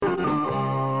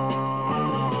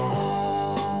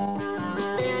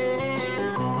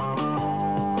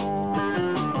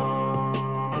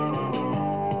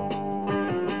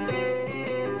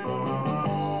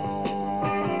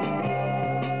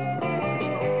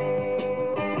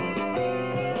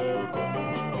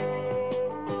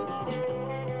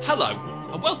Hello,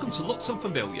 and welcome to Looks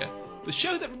Unfamiliar, the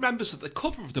show that remembers that the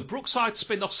cover of the Brookside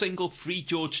spin-off single Free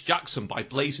George Jackson by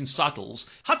Blazing Saddles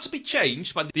had to be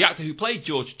changed when the actor who played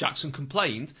George Jackson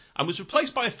complained and was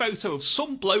replaced by a photo of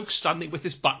some bloke standing with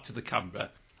his back to the camera.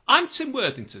 I'm Tim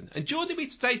Worthington, and joining me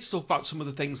today to talk about some of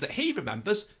the things that he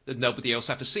remembers that nobody else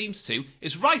ever seems to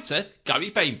is writer Gary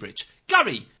Bainbridge.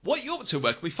 Gary, what are you up to?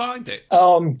 Where can we find it?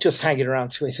 I'm just hanging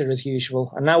around Twitter as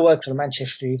usual. I now work for the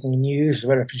Manchester Evening News,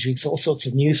 where I produce all sorts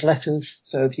of newsletters.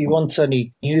 So if you want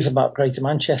any news about Greater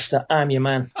Manchester, I'm your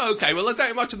man. OK, well, I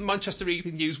don't imagine the Manchester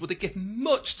Evening News would have given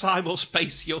much time or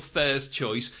space to your first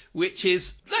choice, which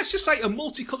is, let's just say, a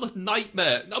multicoloured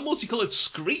nightmare, a multicoloured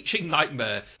screeching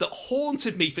nightmare that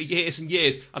haunted me for years and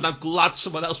years, and I'm glad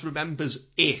someone else remembers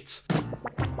it.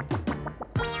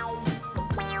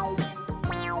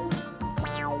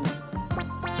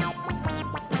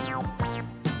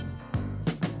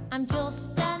 I'm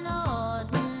just an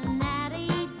ordinary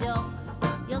duck.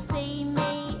 You'll see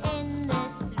me in the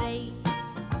street,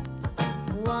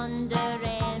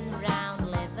 wandering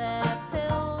round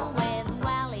Liverpool with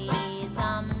wellies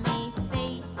on me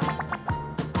feet.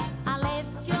 I live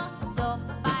just up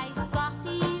by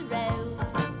Scotty Road.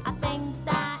 I think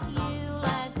that you'll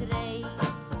agree.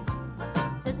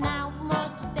 There's not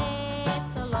much there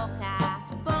to look at,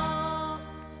 but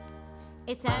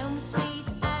it's home sweet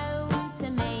home to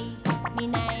me. Me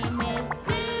name is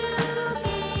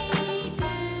Googie,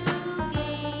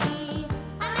 Googie.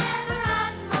 I never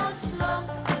had much luck.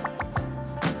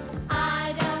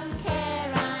 I don't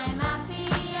care, I'm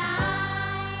happy.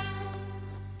 I'm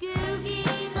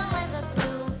Googie the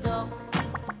Liverpool Duck.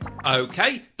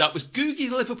 OK, that was Googie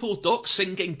the Liverpool Duck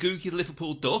singing Googie the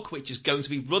Liverpool Duck, which is going to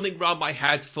be running round my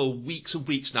head for weeks and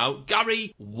weeks now.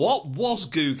 Gary, what was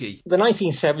Googie? The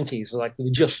 1970s were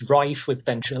just rife with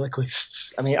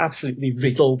ventriloquists. I mean, absolutely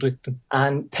riddled with them.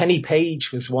 And Penny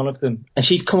Page was one of them. And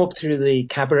she'd come up through the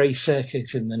cabaret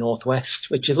circuit in the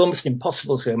Northwest, which is almost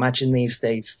impossible to imagine these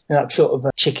days. That sort of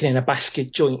a chicken in a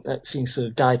basket joint that seems to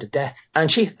have died a death.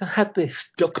 And she had this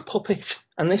duck puppet.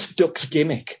 And this duck's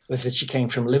gimmick was that she came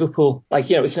from Liverpool.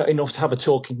 It's not enough to have a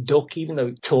talking duck, even though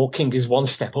talking is one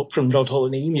step up from Dodhall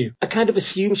and Emu. I kind of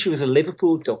assumed she was a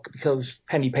Liverpool duck because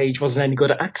Penny Page wasn't any good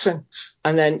at accents.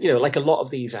 And then, like a lot of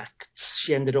these acts,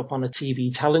 she ended up on a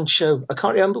TV talent show. I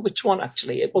can't remember which one,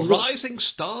 actually. It was Rising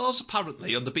Stars,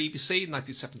 apparently, on the BBC in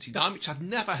 1979, which I'd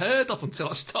never heard of until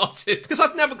I started, because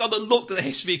I'd never gone and looked at the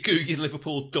history of Googie the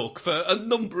Liverpool Duck for a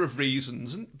number of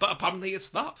reasons, but apparently it's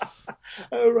that.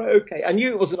 Oh, right, OK. I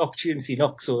knew it was an opportunity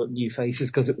knocks or new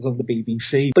faces because it was on the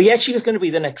BBC. But yeah, she was going to be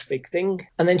the next big thing.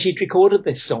 And then she'd recorded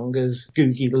this song as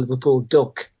Googie the Liverpool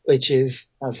Duck, which is,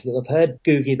 as you'll have heard,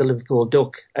 Googie the Liverpool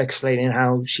Duck, explaining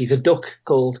how she's a duck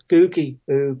called Googie,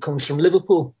 who comes from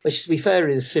Liverpool, which, to be fair,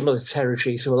 is similar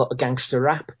territory to a lot of gangster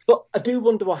rap. But I do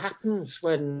wonder what happens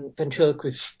when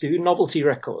ventriloquists do novelty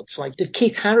records. Did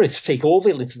Keith Harris take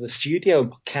Orville into the studio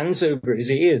and put cans over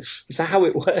his ears? Is that how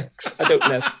it works? I don't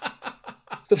know.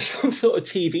 There was some sort of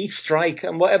TV strike,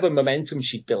 and whatever momentum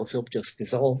she'd built up just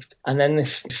dissolved. And then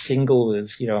this single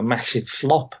was, a massive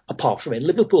flop, apart from in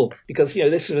Liverpool, because,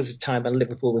 this was a time when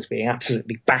Liverpool was being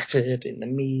absolutely battered in the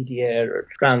media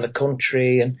around the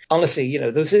country. And honestly,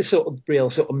 there was this sort of real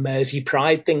sort of Mersey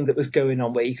pride thing that was going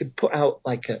on where you could put out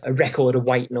a record of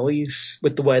white noise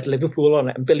with the word Liverpool on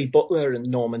it, and Billy Butler and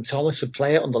Norman Thomas would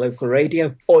play it on the local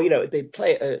radio. Or, they'd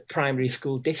play it at primary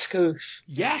school discos.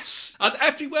 Yes, and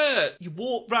everywhere you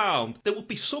walk round, there would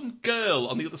be some girl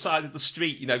on the other side of the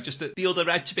street, just at the other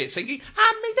edge of it, singing, and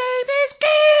my name is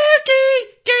Googie,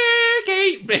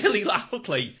 really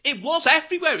loudly. It was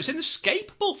everywhere. It was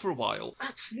inescapable for a while.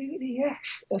 Absolutely,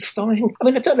 yes. Astonishing. I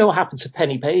mean, I don't know what happened to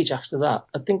Penny Page after that.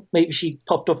 I think maybe she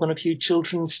popped up on a few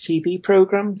children's TV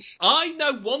programmes. I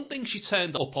know one thing she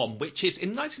turned up on, which is in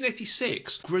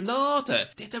 1986, Granada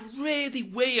did a really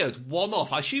weird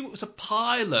one-off. I assume it was a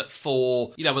pilot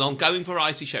for, an ongoing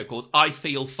variety show called I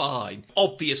Feel Fine.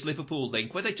 Obvious Liverpool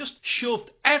link, where they just shoved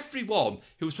everyone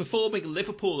who was performing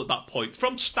Liverpool at that point,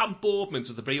 from Stan Boardman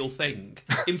to The Real Thing,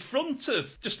 in front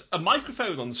of just a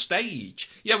microphone on the stage.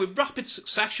 With rapid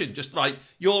succession, just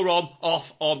you're on,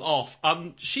 off.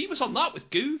 And she was on that with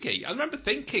Googie. I remember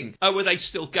thinking, are they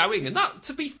still going? And that,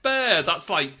 to be fair, that's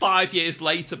 5 years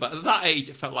later, but at that age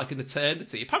it felt like an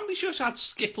eternity. Apparently she also had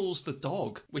Skittles the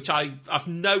dog, which I have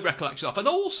no recollection of. And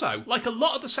also, like a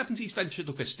lot of the 70s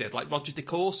ventriloquists did, like Roger De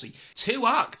Courcy, 2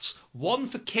 acts, one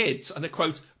for kids and a,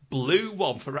 quote, blue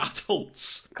one for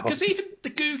adults. Because even the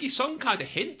Googie song kind of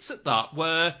hints at that,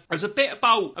 where there's a bit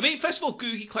about... I mean, first of all,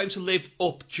 Googie claims to live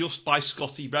up just by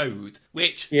Scotty Road,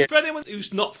 which, for anyone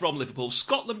who's not from Liverpool,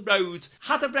 Scotland Road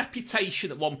had a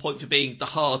reputation at one point for being the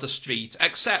harder street,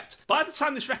 except by the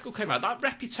time this record came out, that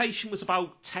reputation was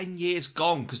about 10 years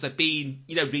gone, because there'd been,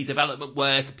 redevelopment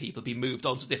work and people had been moved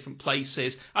on to different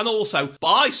places. And also,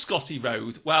 by Scotty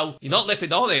Road, well, you're not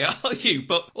living on it, are you?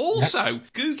 But also,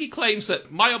 Googie claims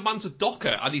that my old man's a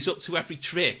docker and he's up to every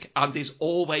trick and is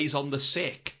always on the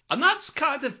sick. And that's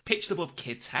kind of pitched above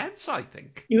kids' heads, I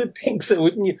think. You would think so,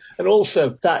 wouldn't you? And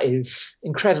also, that is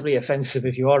incredibly offensive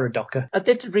if you are a docker. I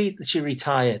did read that she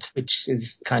retired, which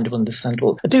is kind of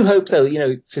understandable. I do hope, though,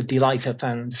 to delight her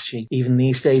fans, she even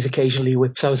these days occasionally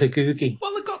whips out a Googie.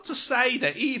 Well, I've got to say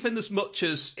that even as much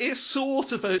as it's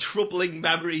sort of a troubling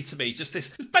memory to me, just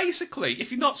this, basically,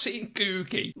 if you're not seeing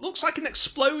Googie, looks like an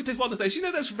exploded one of those,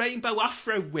 those rainbow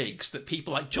afro wigs that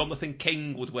people like Jonathan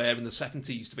King would wear in the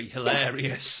 70s to be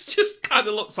hilarious. Just kind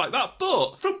of looks like that.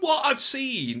 But from what I've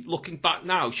seen, looking back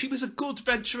now, she was a good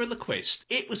ventriloquist.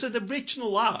 It was an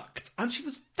original act, and she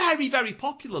was very, very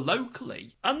popular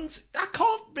locally. And I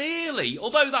can't really,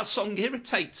 although that song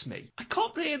irritates me, I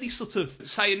can't really sort of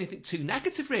say anything too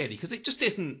negative, really, because it just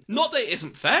isn't, not that it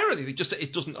isn't fair or anything, just that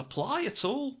it doesn't apply at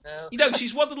all. No.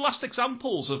 She's one of the last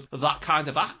examples of that kind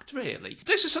of act, really.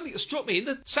 This is something that struck me in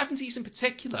the 70s in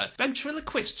particular.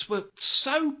 Ventriloquists were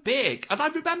so big, and I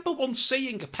remember once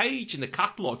seeing a page in the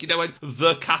catalogue, when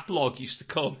the catalogue used to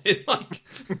come in like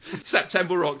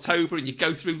September or October, and you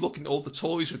go through looking at all the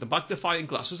toys with the magnifying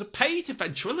glass. There's a page of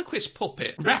ventriloquist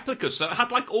puppet replicas, so it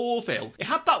had like Orville. It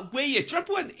had that weird... Do you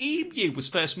remember when Emu was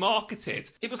first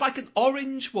marketed? It was like an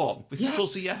orange one with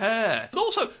fuzzier hair. And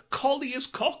also Collier's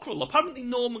Cockerel. Apparently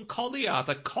Norman Collier had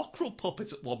a cockerel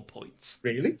puppet at one point.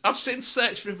 Really? I've since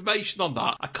searched for information on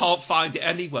that. I can't find it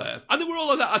anywhere. And there were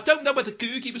all of that. I don't know whether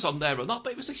Googie was on there or not,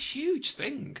 but it was a huge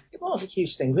thing. It was a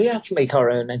huge thing. We had to make our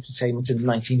own entertainment in the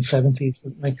 1970s,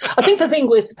 didn't we? I think the thing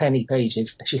with Penny Page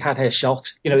is she had her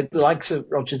shot. The likes of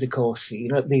Roger de Courcy,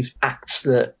 these acts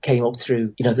that came up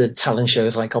through, the talent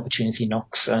shows like Opportunity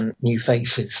Knocks and New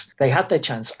Faces. They had their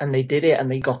chance and they did it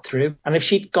and they got through. And if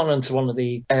she'd gone onto one of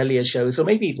the earlier shows, or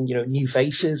maybe even, New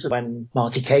Faces, when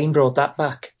Marty Kane brought that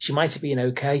back, she might have been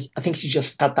okay. I think she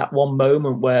just had that one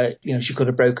moment where, she could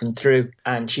have broken through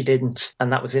and she didn't.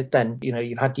 And that was it then.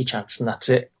 You've had your chance and that's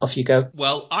it. Off you go.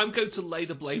 Well, I'm going to lay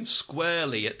the blame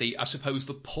squarely at the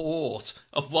port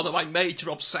of one of my major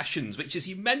obsessions, which is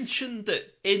you mentioned that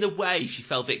in a way she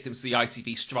fell victim to the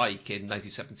ITV strike in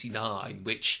 1979,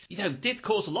 which, did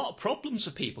cause a lot of problems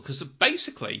for people because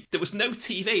basically there was no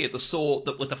TV of the sort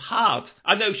that would have had,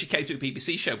 I know she came to a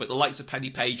BBC show, but the likes of Penny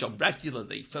Page on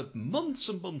regularly for months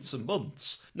and months and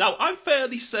months. Now, I'm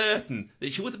fairly certain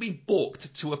that she would have been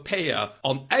booked to appear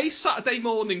on a Saturday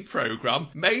morning programme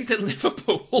made in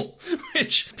Liverpool,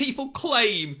 which people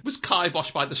claim was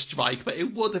kiboshed by the strike, but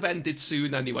it would have ended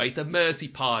soon anyway. The Mersey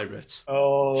Pirates.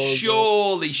 Oh,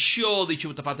 surely she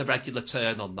would have had a regular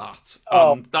turn on that.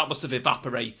 That must have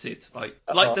evaporated, like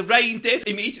the rain did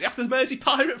immediately after the Mersey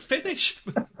Pirate finished.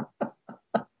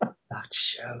 That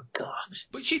show, God.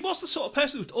 But she was the sort of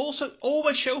person who would also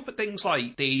always show up at things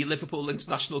like the Liverpool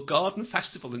International Garden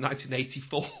Festival in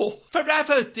 1984.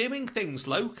 Forever doing things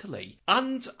locally.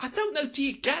 And I don't know, do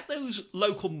you get those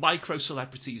local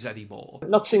micro-celebrities anymore?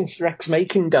 Not since Rex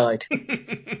Macon died.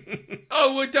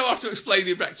 Oh, we don't have to explain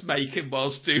who Rex Macon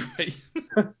was, do we?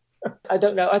 I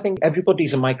don't know. I think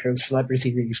everybody's a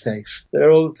micro-celebrity these days.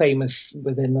 They're all famous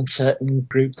within a certain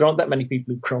group. There aren't that many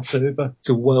people who cross over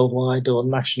to worldwide or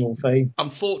national fame.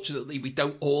 Unfortunately, we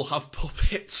don't all have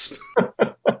puppets.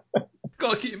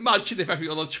 God, can you imagine if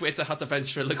everyone on Twitter had a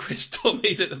ventriloquist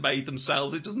dummy that they made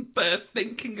themselves? It doesn't bear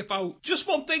thinking about. Just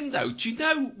one thing, though. Do you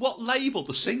know what label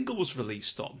the single was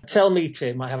released on? Tell me,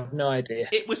 Tim. I have no idea.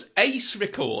 It was Ace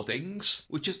Recordings,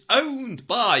 which is owned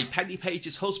by Penny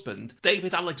Page's husband,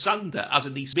 David Alexander, as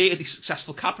in the really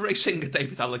successful cabaret singer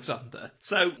David Alexander.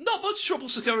 So, not much trouble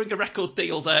securing a record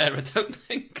deal there, I don't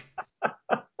think.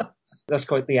 That's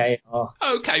quite the AR.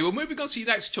 Okay, well, moving on to your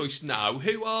next choice now,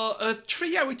 who are a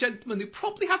trio of gentlemen who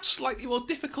probably had slightly more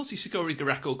difficulty securing a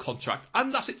record contract,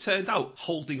 and as it turned out,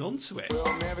 holding on to it. Well,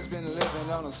 Mary's been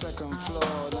living on the second floor.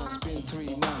 Now it's been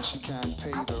 3 months, she can't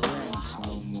pay the rent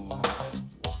no more.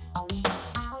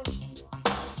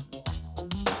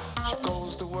 She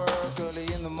goes to work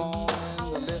early in the morning,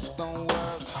 the lift don't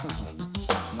work.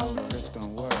 No, the lift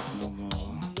don't work no more.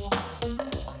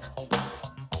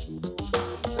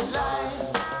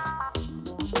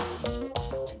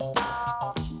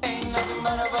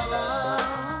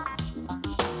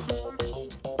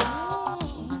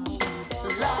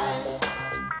 Life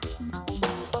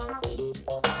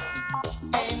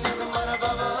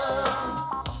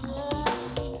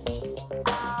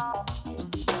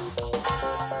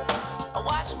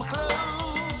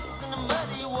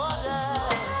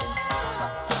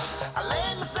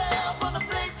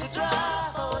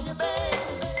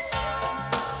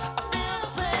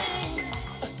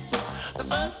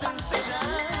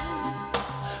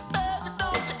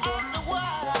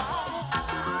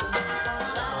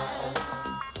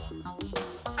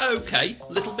OK,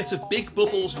 a little bit of Big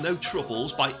Bubbles, No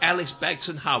Troubles by Ellis, Beggs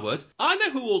and Howard. I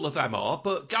know who all of them are,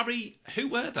 but Gary, who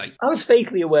were they? I was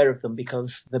vaguely aware of them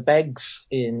because the Beggs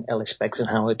in Ellis, Beggs and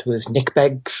Howard was Nick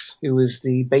Beggs, who was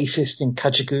the bassist in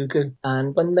Kajagoogoo.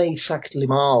 And when they sacked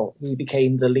Limahl, he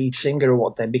became the lead singer of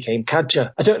what then became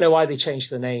Kaja. I don't know why they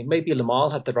changed the name. Maybe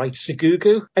Limahl had the rights to Goo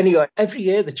Goo. Anyway, every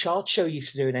year the chart show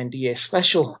used to do an end of year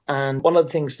special. And one of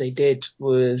the things they did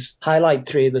was highlight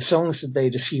 3 of the songs that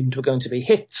they'd assumed were going to be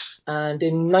hits. And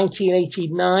in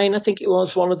 1989, I think it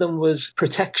was, one of them was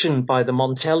Protection by the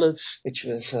Montellas, which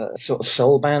was a sort of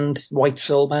soul band, white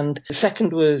soul band. The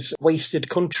second was Wasted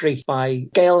Country by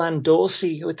Gail Ann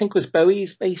Dorsey, who I think was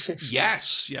Bowie's bassist.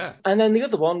 Yes, yeah. And then the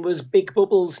other one was Big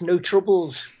Bubbles, No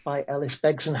Troubles by Ellis,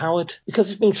 Beggs and Howard,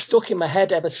 because it's been stuck in my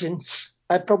head ever since.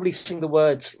 I'd probably sing the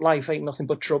words, life ain't nothing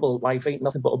but trouble, life ain't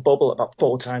nothing but a bubble, about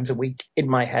 4 times a week in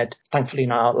my head, thankfully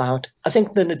not out loud. I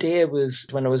think the nadir was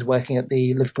when I was working at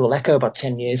the Liverpool Echo about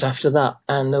 10 years after that,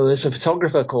 and there was a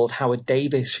photographer called Howard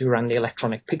Davis who ran the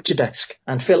electronic picture desk,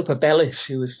 and Philippa Bellis,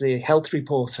 who was the health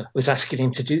reporter, was asking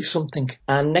him to do something.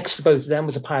 And next to both of them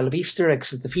was a pile of Easter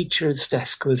eggs that the features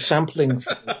desk was sampling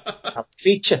from the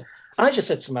feature. I just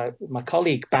said to my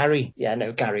colleague, Barry,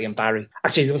 Gary and Barry.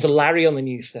 Actually, there was a Larry on the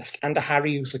news desk and a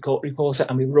Harry who was the court reporter,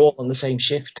 and we were all on the same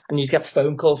shift. And you'd get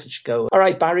phone calls that should go, all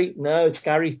right, Barry, no, it's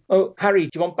Gary. Oh, Harry,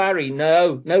 do you want Barry?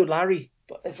 No, Larry.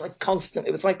 But it's like constant.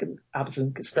 It was like an Abbott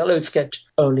and Costello sketch,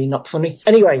 only not funny.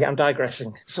 Anyway, I'm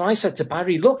digressing. So I said to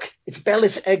Barry, look, it's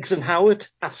Bellis, Eggs and Howard.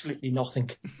 Absolutely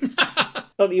nothing.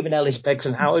 Not even Ellis, Beggs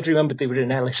and Howard. Remember, they were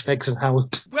in Ellis, Beggs and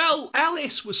Howard. Well,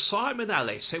 Ellis was Simon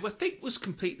Ellis, who I think was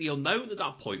completely unknown at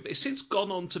that point, but he's since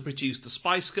gone on to produce the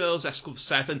Spice Girls, S Club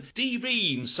 7, D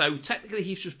Reams, so technically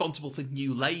he's responsible for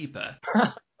New Labour.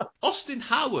 Austin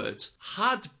Howard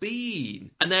had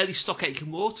been an early Stock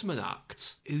Aitken Waterman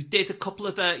act who did a couple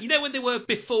of the, when they were,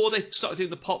 before they started doing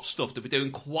the pop stuff, they were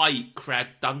doing quite cred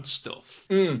dance stuff.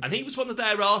 And he was one of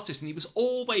their artists, and he was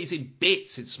always in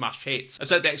bits in smash hits, as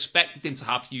though they expected him to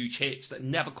have huge hits that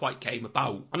never quite came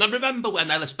about. And I remember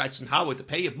when Ellis, Beggs and Howard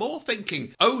appeared, more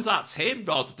thinking, oh, that's him,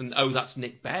 rather than, oh, that's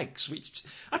Nick Beggs, which,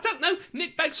 I don't know,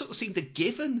 Nick Beggs sort of seemed a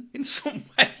given in some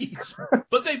ways.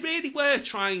 But they really were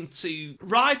trying to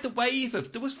ride the wave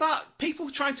of, there was that, people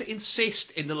were trying to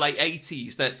insist in the late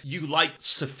 80s that you liked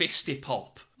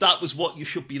sophisti-pop. That was what you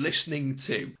should be listening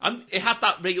to. And it had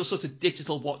that real sort of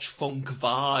digital watch funk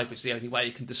vibe, is the only way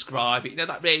you can describe it.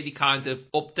 That really kind of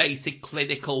updated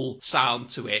clinical sound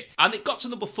to it. And it got to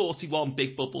number 41,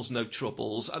 Big Bubbles, No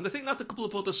Troubles. And I think they had a couple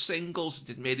of other singles that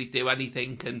didn't really do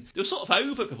anything. And they were sort of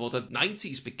over before the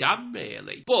 90s began,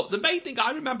 really. But the main thing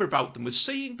I remember about them was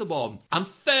seeing them on. I'm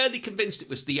fairly convinced it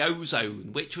was The Ozone,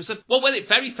 which was when it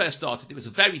very first started, it was a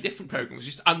very different programme. It was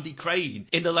just Andy Crane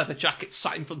in a leather jacket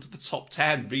sat in front of the top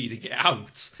 10 reading it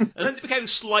out. And then it became a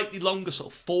slightly longer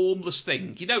sort of formless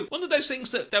thing. One of those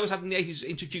things that they was having in the 80s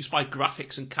introduced by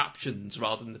graphics and captions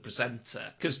rather than the presenter.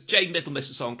 Because Jane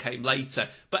Middlemiss' song came later.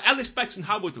 But Ellis, Beggs and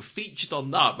Howard were featured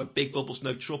on that when Big Bubbles,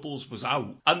 No Troubles was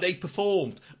out. And they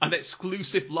performed an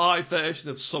exclusive live version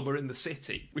of Summer in the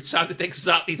City, which sounded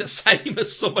exactly the same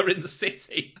as Summer in the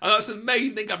City. And that's the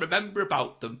main thing I remember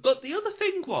about them. But the other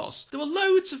thing was, there were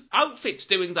loads of outfits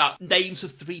doing that names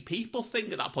of 3 people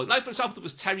thing at that point. Like, for example, there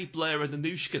was Terry Blair and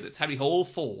Anushka that Terry Hall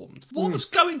formed. What was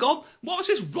going on? What was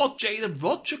this Rod Jane and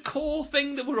Roger Core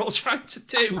thing that we're all trying to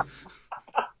do?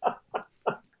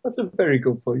 That's a very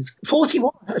good point.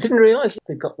 41. I didn't realise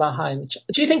they got that high in the chart.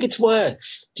 Do you think it's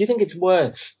worse? Do you think it's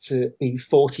worse to be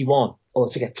 41 or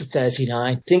to get to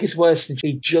 39? Do you think it's worse to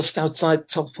be just outside the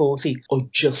top 40 or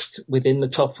just within the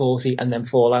top 40 and then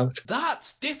fall out?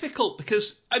 That's difficult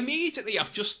because immediately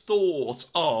I've just thought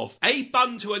of a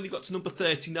band who only got to number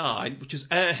 39, which is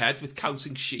Airhead with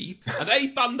Counting Sheep, and a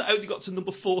band that only got to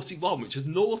number 41, which is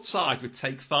Northside with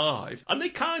Take 5. And they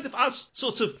kind of, as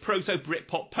sort of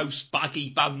proto-Britpop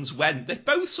post-baggy bands went, they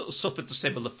both sort of suffered a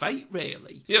similar fate,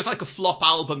 really. It's like a flop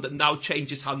album that now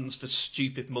changes hands for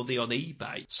stupid money on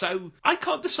eBay. So I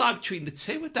can't decide between the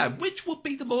two of them. Which would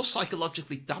be the more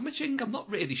psychologically damaging? I'm not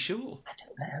really sure. I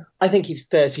don't know. I think he's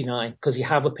 39 because you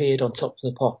have appeared on Top of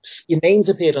the Pops. Your name's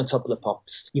appeared on Top of the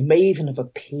Pops. You may even have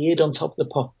appeared on Top of the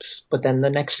Pops, but then the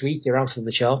next week you're out of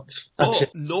the charts. That's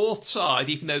it. Northside,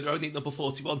 even though they're only at number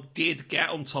 41, did get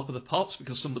on Top of the Pops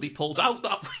because somebody pulled out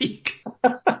that week.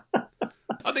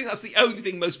 I think that's the only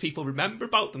thing most people remember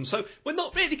about them. So we're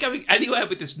not really going anywhere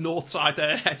with this Northside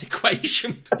Airhead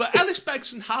equation. But Ellis,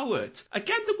 Beggs and Howard,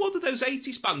 again, they're one of those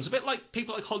 80s bands, a bit like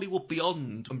people like Hollywood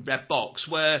Beyond and Red Box,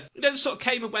 where, you know, they sort of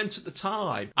came and went at the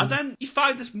time. And then you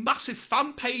find this massive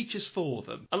fan pages for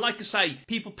them. And like I say,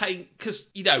 people paying, because,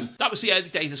 you know, that was the early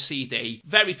days of CD,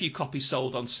 very few copies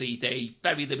sold on CD,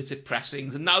 very limited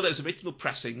pressings, and now those original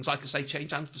pressings, like I say,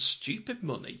 change hands for stupid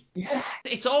money. Yeah.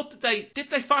 It's odd that did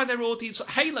they find their audience,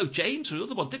 Halo James or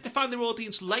another one, did they find their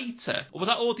audience later? Or was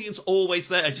that audience always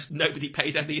there, just nobody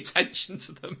paid any attention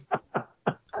to them?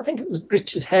 I think it was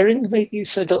Richard Herring maybe who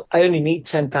said, I only need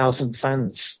 10,000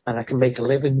 fans and I can make a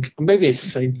living. Maybe it's the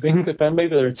same thing, but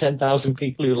maybe there are 10,000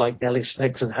 people who like Ellis,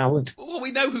 Beggs and Howard. Well,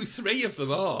 we know who 3 of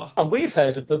them are. And we've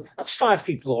heard of them. That's 5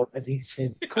 people already,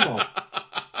 Tim. Come on.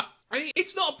 I mean,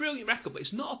 it's not a brilliant record, but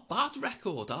it's not a bad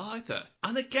record either.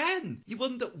 And again, you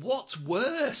wonder what's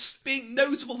worse, being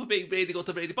notable for being really good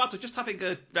or really bad, or just having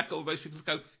a record where most people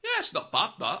go, yeah, it's not bad,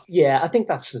 that. Yeah, I think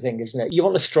that's the thing, isn't it? You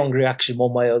want a strong reaction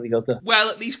one way or the other. Well,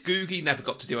 at least Googie never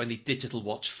got to do any digital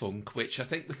watch funk, which I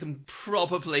think we can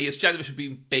probably, as generous as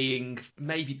being,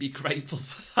 maybe be grateful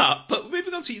for that. But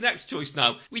moving on to your next choice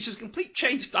now, which is a complete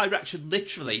change of direction,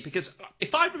 literally, because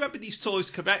if I remember these toys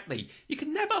correctly, you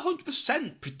can never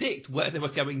 100% predict where they were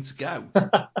going to go. Girl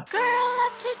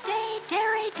of today,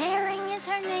 Derry Daring is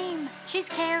her name. She's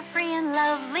carefree and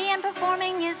lovely, and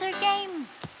performing is her game.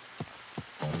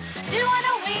 Doing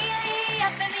a wheelie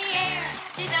up in the air,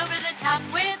 she's over the top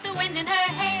with the wind in her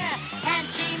hair. Can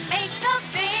she make a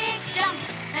big jump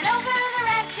and over the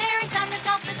red Derry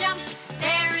somersault the jump?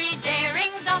 Derry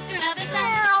Daring's off to another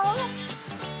side.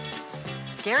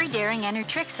 Derry Daring and her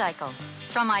trick cycle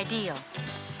from Ideal.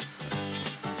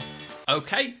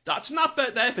 Okay, that's an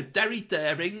advert there for Derry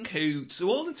Daring, who, to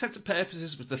all intents and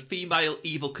purposes, was the female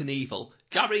Evel Knievel.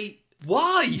 Gary,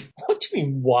 why? What do you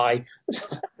mean, why? There's a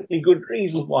perfectly good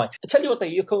reason why. I tell you what, though,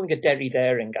 you're calling her Derry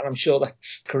Daring, and I'm sure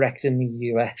that's correct in the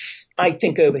US. I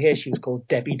think over here she was called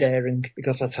Debbie Daring,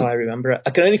 because that's how I remember it.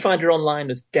 I can only find her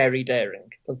online as Derry Daring.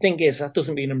 But the thing is, that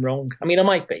doesn't mean I'm wrong. I mean, I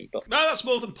might be, but... No, that's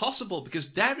more than possible, because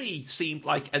Derry seemed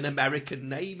like an American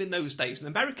name in those days, and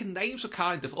American names were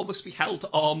kind of almost be held at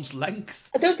arm's length.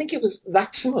 I don't think it was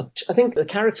that so much. I think the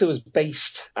character was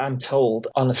based, I'm told,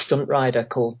 on a stunt rider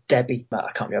called Debbie.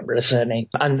 I can't remember her surname.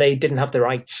 And they didn't have the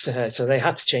rights to her, so they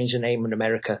had to change the name in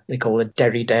America. They call her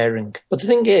Derry Daring. But the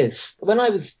thing is, when I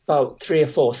was about 3 or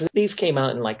 4, so these came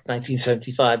out in like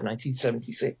 1975,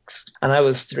 1976, and I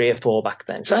was 3 or 4 back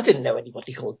then, so I didn't know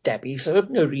anybody called Debbie, so I had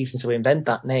no reason to invent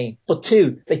that name. But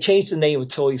 2, they changed the name of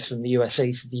toys from the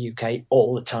USA to the UK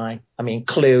all the time. I mean,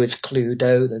 Clue, it's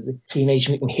Cluedo, the Teenage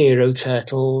Mutant Hero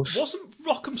Turtles. Wasn't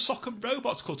Rock'em Sock'em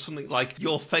Robots called something like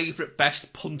Your Favourite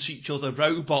Best Punch Each Other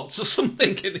Robots or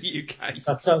something in the UK?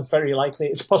 That sounds very likely.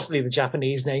 It's possibly the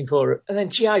Japanese name for it. And then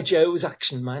G.I. Joe was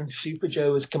Action Man, Super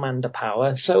Joe was Commander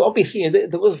Power. So obviously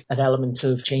there was an element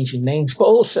of changing names. But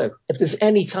also, if there's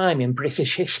any time in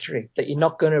British history that you're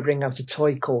not going to bring out a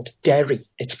toy called Derry,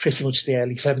 it's pretty much the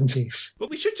early 70s. But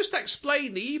we should just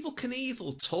explain the Evel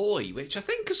Knievel toy, which I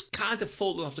think has kind of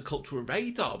fallen off the cultural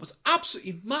radar, was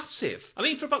absolutely massive. I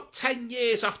mean, for about 10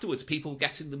 years afterwards, people were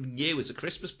getting them new as a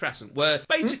Christmas present, where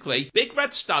basically, big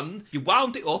red stand, you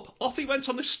wound it up, off he went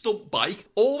on this stunt bike,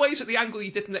 always at the angle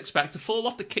you didn't expect, to fall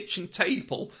off the kitchen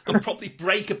table and probably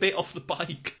break a bit off the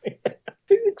bike.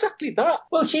 Exactly that.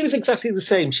 Well, she was exactly the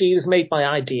same. She was made by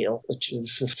Ideal, which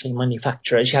is the same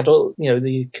manufacturer. She had all,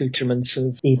 the accoutrements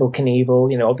of Evel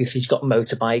Knievel. Obviously she's got a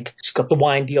motorbike. She's got the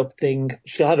windy up thing.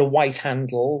 She had a white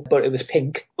handle, but it was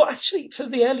pink. But actually, for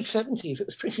the early 70s, it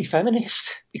was pretty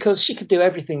feminist because she could do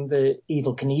everything that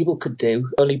Evel Knievel could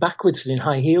do, only backwards and in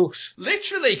high heels.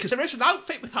 Literally, because there is an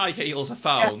outfit with high heels I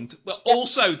found. Yeah. But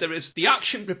also there is the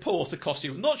action reporter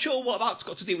costume. I'm not sure what that's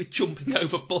got to do with jumping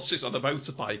over buses on a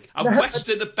motorbike. And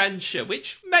Western Adventure,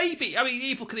 which maybe,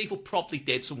 Evel Knievel probably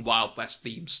did some Wild West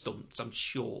themed stunts, I'm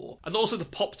sure. And also the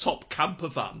pop-top camper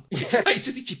van, which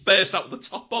basically she burst out with the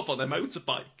top off on her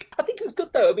motorbike. I think it was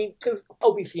good though, because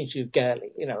obviously she was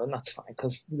girly, and that's fine,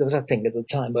 because there was that thing at the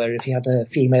time where if you had a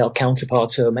female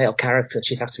counterpart to a male character,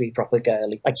 she'd have to be proper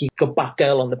girly. Like you got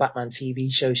Batgirl on the Batman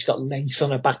TV show, she got lace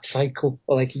on her Batcycle,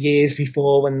 or like years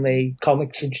before when the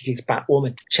comics introduced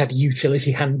Batwoman, she had a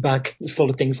utility handbag. It was full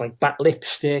of things like bat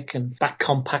lipstick and bat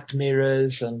compact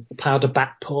mirrors and powder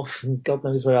bat puff and God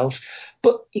knows what else.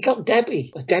 But you got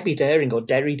Debbie, or Debbie Daring, or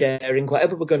Derry Daring,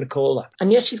 whatever we're going to call her.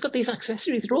 And yet she's got these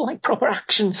accessories. They're all like proper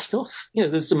action stuff. You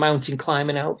know, there's the mountain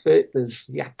climbing outfit, there's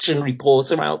the action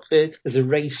reporter outfit, there's a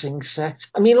racing set.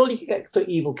 I mean, all you can get for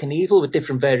Evel Knievel with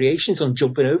different variations on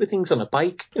jumping over things on a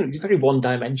bike. You know, it's very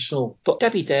one-dimensional. But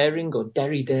Debbie Daring, or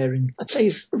Derry Daring, I'd say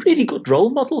is a really good role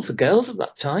model for girls at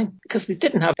that time, because they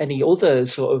didn't have any other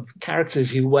sort of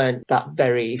characters who weren't that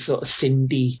very sort of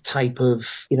Cindy type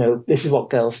of, you know, this is what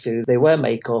girls do. They wear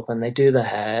makeup and they do their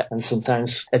hair, and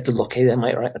sometimes if they're lucky they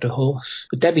might ride a horse.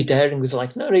 But Debbie Daring was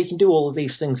like, no, you can do all of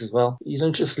these things as well. You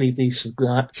don't just leave these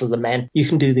for the men. You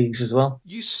can do these as well.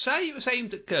 You say it was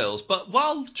aimed at girls, but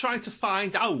while trying to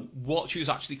find out what she was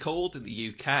actually called in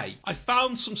the UK, I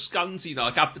found some scans, you know,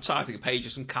 like advertising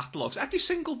pages and catalogues. Every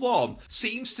single one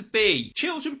seems to be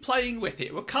children playing with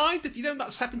it. Were kind of, you know, in that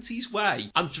 70s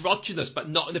way, androgynous, but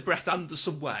not in a Brett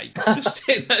Anderson way. Just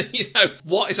in a, you know,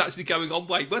 what is actually going on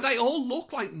way, where they all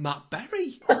look like Matt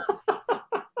Berry.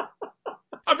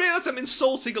 I realise I'm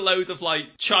insulting a load of,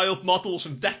 like, child models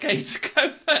from decades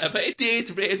ago there, but it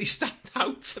did really stand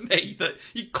out to me that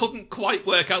you couldn't quite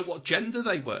work out what gender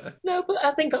they were. No, but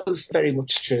I think that was very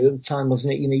much true at the time,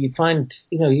 wasn't it? You know, you'd find,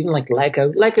 you know, even like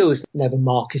Lego. Lego was never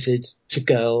marketed to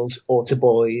girls or to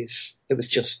boys. It was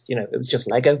just, you know, it was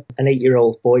just Lego. An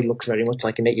 8-year-old boy looks very much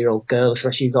like an 8-year-old girl,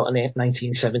 especially if you've got a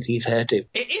 1970s hairdo.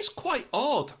 It is quite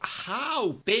odd how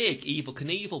big Evel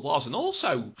Knievel was, and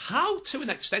also how, to an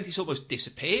extent, he's almost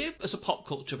disappeared as a pop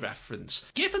culture reference,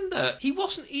 given that he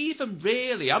wasn't even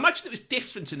really... I imagine it was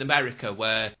different in America,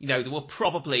 where, you know, there were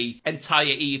probably entire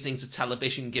evenings of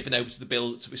television given over to the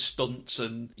build to his stunts,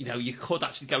 and, you know, you could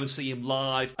actually go and see him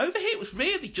live. Over here, it was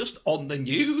really just on the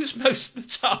news most of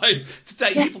the time.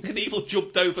 Today, Yes. Evel Knievel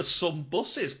jumped over some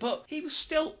buses, but he was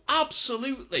still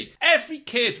absolutely... Every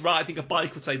kid riding a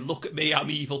bike would say, look at me, I'm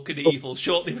Evel Knievel,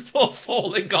 shortly before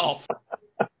falling off.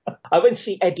 I went to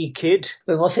see Eddie Kidd.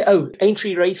 Then what's it? Oh,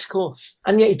 Aintree Racecourse.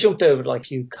 And yeah, he jumped over like a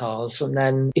few cars, and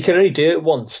then he could only do it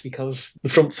once because the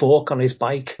front fork on his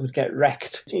bike would get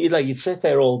wrecked. You'd sit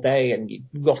there all day and you'd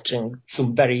be watching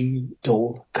some very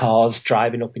dull cars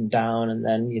driving up and down, and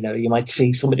then, you know, you might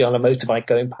see somebody on a motorbike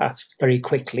going past very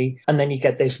quickly, and then you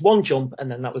get this one jump,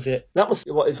 and then that was it. That was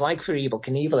what it was like for Evel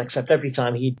Knievel, except every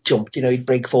time he jumped, you know, he'd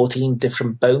break 14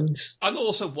 different bones. And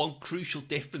also one crucial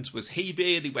difference was he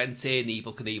really went in,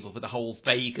 Evel Knievel, for the whole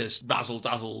Vegas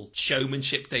razzle-dazzle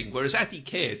showmanship thing, whereas Eddie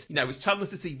Kidd, you know, as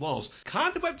talented as he was,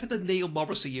 kind of went for the Neil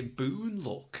Morrissey and Boone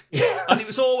look. And it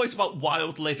was always about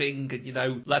wild living and, you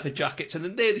know, leather jackets, and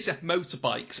then nearly said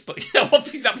motorbikes, but, you know,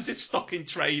 obviously that was his stock in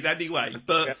trade anyway.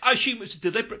 But yeah. I assume it was a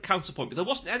deliberate counterpoint, but there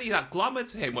wasn't any of that glamour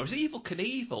to him, whereas Evel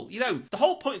Knievel, you know, the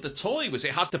whole point of the toy was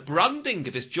it had the branding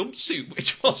of his jumpsuit,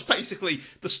 which was basically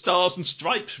the Stars and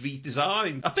Stripes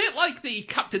redesigned. A bit like the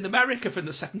Captain America from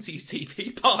the 70s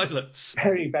TV pilots.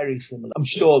 Very, very similar. I'm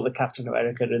sure the Captain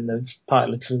America and those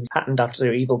pilots was patterned after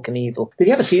Evel Knievel. Did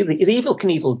you ever see the Evel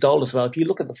Knievel doll as well? If you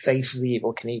look at the face of the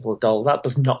Evel Knievel doll, that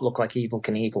does not look like Evel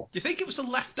Knievel. Do you think it was a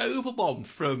leftover one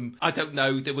from, I don't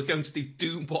know, they were going to do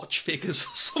Doomwatch figures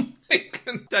or something,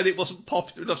 and then it wasn't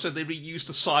popular enough, so they reused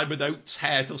the Simon Oates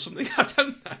head or something? I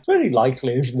don't know. Very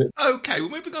likely, isn't it? Okay, well,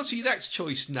 moving on to your next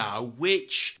choice now,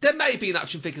 which there may be an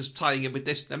action figures tying in with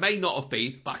this, there may not have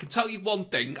been, but I can tell you one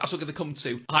thing, as we're going to come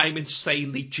to, I'm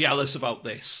insanely jealous about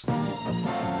this.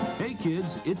 Hey kids,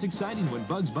 it's exciting when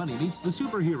Bugs Bunny meets the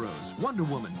superheroes, Wonder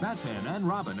Woman, Batman, and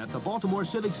Robin at the Baltimore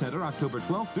Civic Center October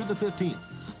 12th through the 15th.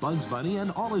 Bugs Bunny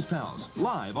and all his pals,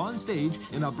 live on stage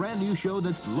in a brand new show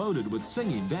that's loaded with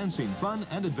singing, dancing, fun,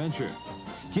 and adventure.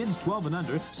 Kids 12 and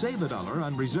under save $1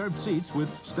 on reserved seats with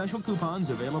special coupons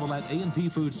available at A&P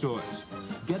food stores.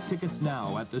 Get tickets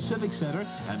now at the Civic Center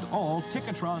and all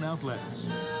Ticketron outlets.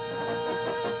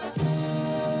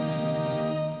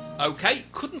 Okay,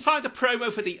 couldn't find a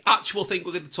promo for the actual thing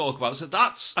we're going to talk about, so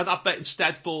that's an advert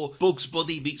instead for Bugs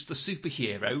Bunny Meets the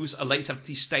Superheroes, a late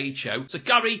 70s stage show. So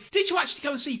Gary, did you actually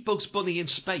go and see Bugs Bunny in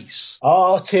space?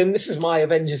 Oh, Tim, this is my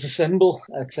Avengers Assemble,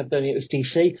 except only it was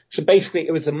DC. So basically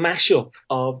it was a mashup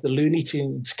of the Looney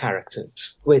Tunes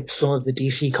characters with some of the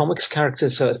DC Comics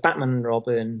characters. So it's Batman and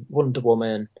Robin, Wonder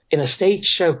Woman, in a stage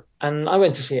show. And I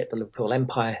went to see it at the Liverpool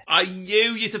Empire. I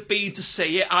knew you'd have been to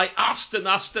see it. I asked and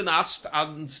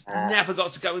never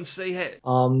got to go and see it.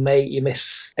 Oh, mate, you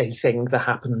miss a thing that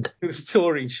happened. It was a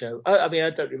touring show. I mean,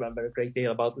 I don't remember a great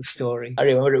deal about the story. I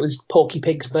remember it was Porky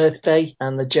Pig's birthday,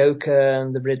 and the Joker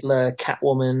and the Riddler,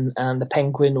 Catwoman, and the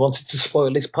Penguin wanted to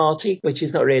spoil his party, which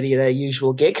is not really their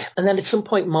usual gig. And then at some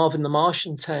point, Marvin the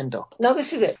Martian turned up. Now,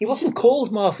 this is it. He wasn't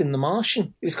called Marvin the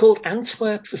Martian. He was called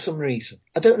Antwerp for some reason.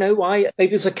 I don't know why.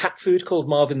 Maybe it was a cat food called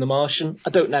Marvin the Martian. I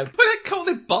don't know. But they called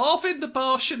him Barvin the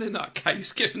Martian in that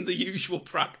case, given the usual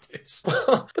practice.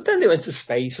 But then they went to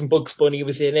space and Bugs Bunny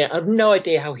was in it. I have no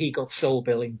idea how he got soul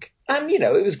billing. And,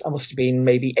 I must have been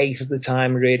maybe 8 at the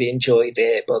time, really enjoyed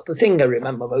it. But the thing I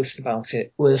remember most about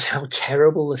it was how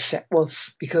terrible the set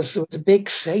was, because there was a big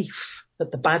safe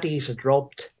that the baddies had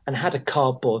robbed and had a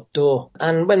cardboard door.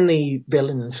 And when the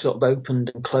villains sort of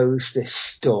opened and closed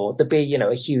this door, there'd be,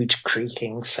 a huge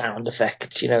creaking sound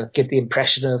effect, give the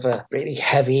impression of a really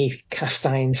heavy cast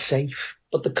iron safe.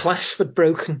 But the clasp had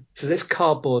broken, so this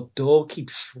cardboard door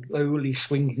keeps slowly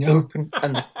swinging open,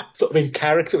 and sort of in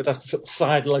character would have to sort of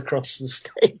sidle across the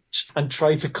stage and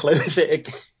try to close it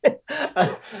again.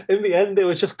 And in the end, they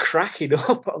were just cracking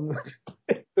up.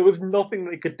 There was nothing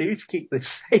they could do to keep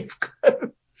this safe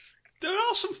closed. There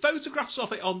are some photographs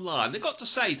of it online. They've got to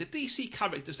say, the DC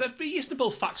characters, they're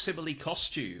reasonable facsimile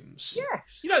costumes.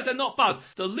 Yes. They're not bad.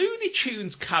 The Looney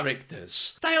Tunes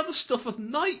characters, they are the stuff of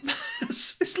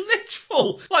nightmares. It's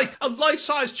literal. Like a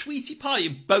life-size Tweety Pie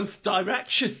in both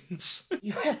directions.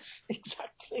 Yes,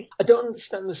 exactly. I don't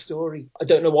understand the story. I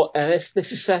don't know what Earth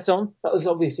this is set on. That was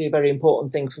obviously a very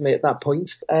important thing for me at that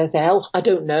point. Earth L, I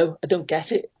don't know. I don't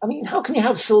get it. I mean, how can you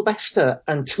have Sylvester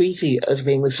and Tweety as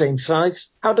being the same size?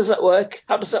 How does that work?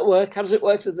 How does that work? How does it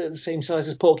work that they're the same size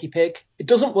as Porky Pig? It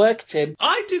doesn't work, Tim.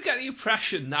 I do get the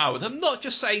impression now, and I'm not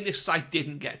just saying this because I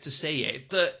didn't get to see it,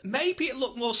 that maybe it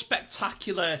looked more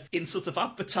spectacular in sort of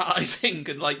advertising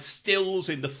and like stills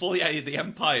in the foyer of the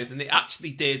Empire than it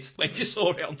actually did when you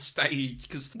saw it on stage.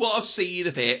 Because what I've seen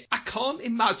of it, I can't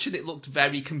imagine it looked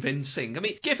very convincing. I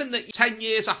mean, given that 10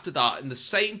 years after that, in the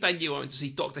same venue I went to see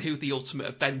Doctor Who The Ultimate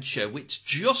Adventure, which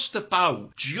just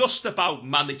about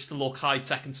managed to look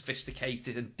high-tech and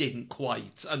sophisticated and didn't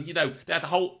quite. And, they had a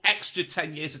whole extra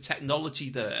 10 years of technology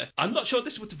there. I'm not sure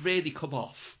this would have really come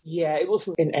off. Yeah, it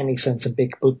wasn't in any sense a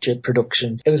big budget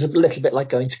production. It was a little bit like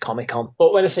going to Comic-Con.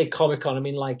 But when I say Comic-Con, I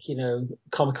mean like,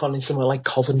 Comic-Con in somewhere like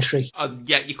Coventry. And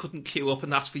yet you couldn't queue up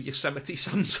and ask for Yosemite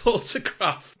Sam's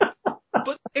autograph.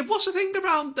 But it was a thing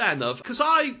around then of, because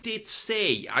I did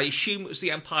see, I assume it was the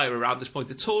Empire around this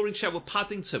point, a touring show of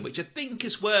Paddington, which I think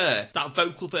is where that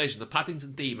vocal version of the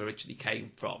Paddington theme originally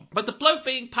came from. But the bloke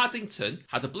being Paddington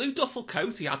had a blue duffel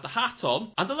coat, he had the hat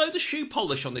on, and a load of shoe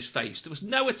polish on his face. There was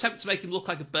no attempt to make him look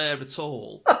like a bear at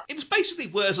all. It was basically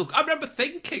Wurzel. I remember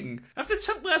thinking, have they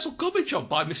sent Wurzel Gummidge on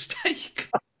by mistake?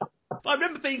 But I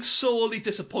remember being sorely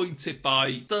disappointed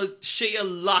by the sheer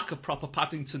lack of proper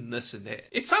Paddingtonness in it.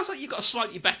 It sounds like you got a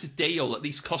slightly better deal, at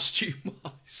least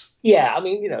costume-wise. Yeah, I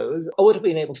mean, I would have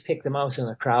been able to pick them out in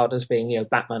the crowd as being,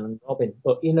 Batman and Robin.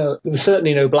 But, there was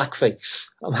certainly no blackface.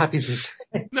 I'm happy to say.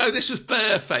 No, this was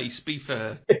bareface, be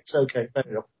fair. It's okay, fair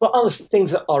enough. But honestly,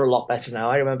 things are a lot better now.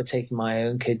 I remember taking my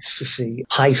own kids to see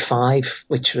High Five,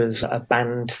 which was a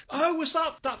band. Oh, was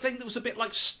that thing that was a bit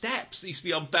like Steps that used to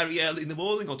be on very early in the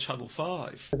morning on Channel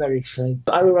 5? Very same.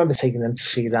 I remember taking them to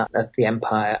see that at the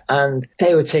Empire, and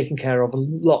they were taken care of a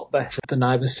lot better than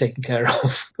I was taken care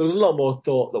of. There was a lot more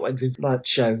thought that went into that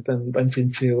show than went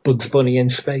into Bugs Bunny in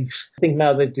space. I think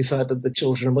now they've decided the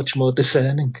children are much more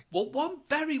discerning. Well, one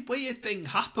very weird thing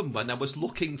happened when I was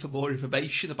looking for more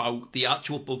information about the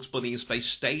actual Bugs Bunny in Space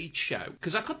stage show,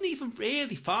 because I couldn't even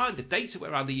really find the dates that were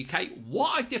around the UK.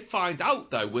 What I did find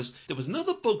out, though, was there was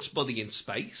another Bugs Bunny in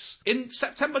space. In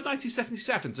September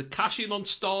 1977, to cash in on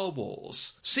Star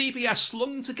Wars, CBS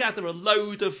slung together a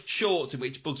load of shorts in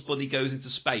which Bugs Bunny goes into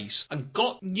space and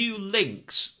got new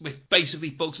links with basically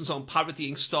Bugs and so on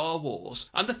parodying Star Wars.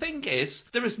 And the thing is,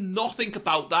 there is nothing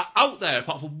about that out there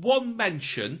apart from one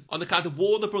mention on the kind of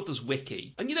Warner Brothers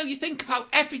wiki. And you think about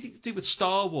everything to do with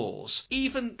Star Wars,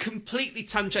 even completely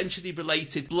tangentially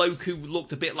related bloke who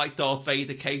looked a bit like Darth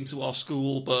Vader came to our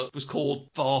school but was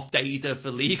called Darth Vader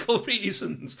for legal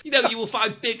reasons. You will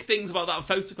find big things about that in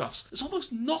photographs. There's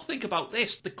almost nothing about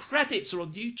this. The credits are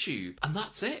on YouTube, and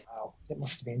that's it. Wow, it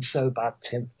must have been so bad,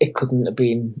 Tim. It couldn't have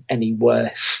been any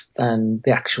worse than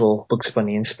the actual Bugs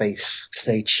Bunny in Space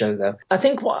stage show, though. I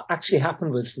think what actually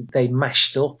happened was that they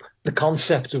mashed up the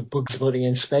concept of Bugs Bunny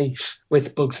in Space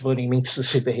with Bugs Bunny meets the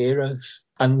superheroes.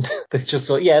 And they just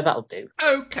thought, yeah, that'll do.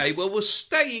 Okay, well, we're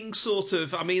staying sort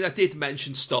of... I mean, I did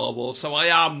mention Star Wars, so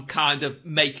I am kind of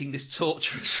making this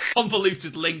torturous,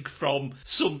 convoluted link from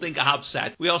something I have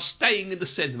said. We are staying in the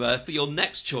cinema for your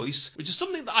next choice, which is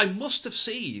something that I must have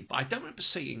seen, but I don't remember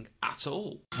seeing at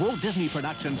all. Walt Disney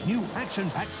Productions' new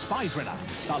action-packed spy thriller,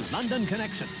 The London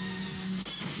Connection.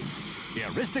 The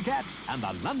Aristocats and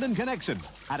the London Connection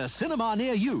at a cinema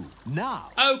near you now.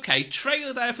 Okay,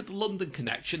 trailer there for the London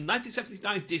Connection,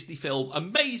 1979 Disney film,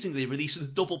 amazingly releasing a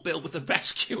double bill with The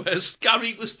Rescuers.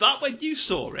 Gary, was that when you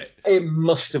saw it? It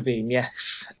must have been,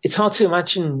 yes. It's hard to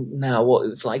imagine now what it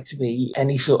was like to be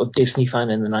any sort of Disney fan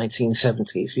in the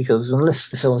 1970s, because unless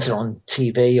the films are on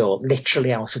TV or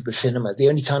literally out of the cinema, the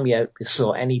only time you ever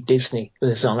saw any Disney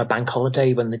was on a bank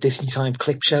holiday when the Disney Time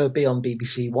clip show would be on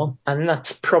BBC One. And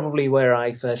that's probably where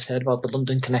I first heard about the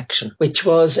London Connection, which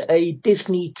was a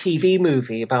Disney TV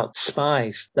movie about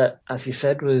spies that, as you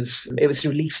said, was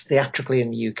released theatrically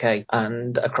in the UK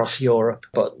and across Europe,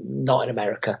 but not in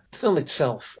America. The film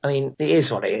itself, I mean, it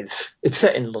is what it is. It's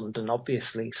set in London,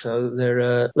 obviously, so there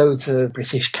are loads of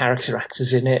British character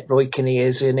actors in it. Roy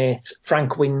Kinnear's in it,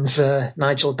 Frank Windsor,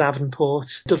 Nigel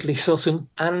Davenport, Dudley Sutton,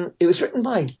 and it was written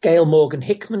by Gail Morgan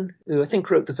Hickman, who I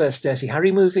think wrote the first Dirty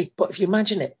Harry movie. But if you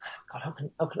imagine it, God, how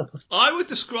can I would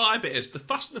describe it as the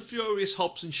Fast and the Furious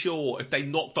Hobbs and Shaw if they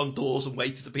knocked on doors and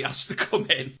waited to be asked to come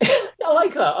in. I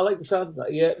like that. I like the sound of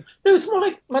that, yeah. No, it's more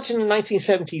like, imagine a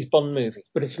 1970s Bond movie,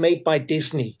 but it's made by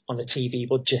Disney on a TV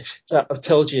budget. So I've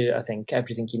told you, I think,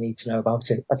 everything you need to know about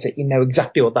it. That's it. You know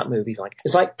exactly what that movie's like.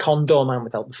 It's like Condor Man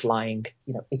without the flying.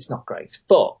 You know, it's not great.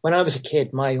 But when I was a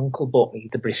kid, my uncle bought me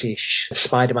the British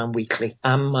Spider-Man Weekly,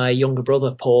 and my younger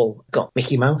brother, Paul, got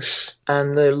Mickey Mouse.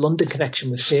 And the London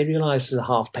Connection was serialised as a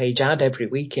half-page ad every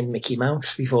week in Mickey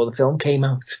Mouse before the film came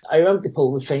out. I remember they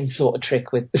pulled the same sort of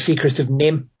trick with The Secret of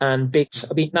Nim and Big.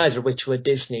 I mean, neither of which were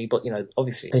Disney, but, you know,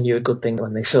 obviously they knew a good thing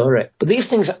when they saw it. But these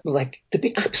things, like, they'd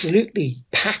be absolutely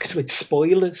packed with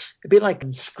spoilers. It'd be like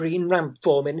a screen ramp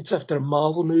 4 minutes after a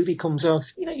Marvel movie comes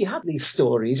out. You know, you had these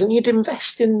stories and you'd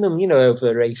invest in them, you know,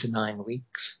 over 8 or 9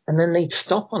 weeks. And then they'd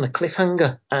stop on a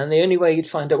cliffhanger. And the only way you'd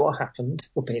find out what happened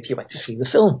would be if you went to see the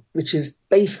film, which is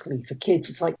basically, for kids,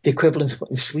 it's like the equivalent of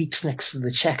putting sweets next to the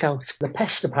checkout. The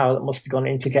pester power that must have gone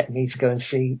into getting me to go and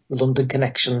see the London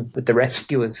Connection with The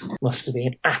Rescuers must have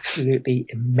been absolutely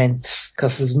immense,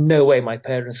 because there's no way my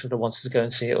parents would have wanted to go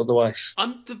and see it otherwise.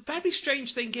 And the very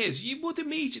strange thing is, you would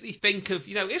immediately think of,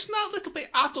 you know, isn't that a little bit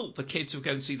adult for kids who are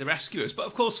going to see The Rescuers? But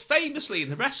of course, famously in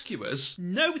The Rescuers,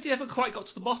 nobody ever quite got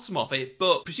to the bottom of it,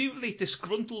 but presumably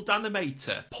disgruntled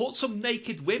animator put some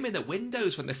naked women at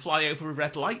windows when they fly over a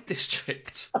red light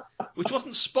district. Which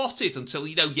wasn't spotted until,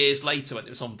 you know, years later when it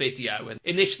was on video. And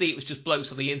initially it was just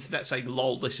blokes on the internet saying,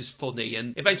 lol, this is funny.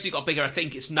 And eventually got bigger. I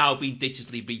think it's now been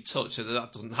digitally retouched so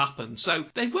that doesn't happen. So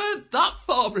they weren't that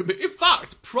far removed. In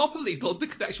fact, probably the London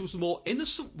Connection was the more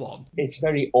innocent one. It's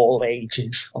very all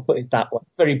ages, I'll put it that way.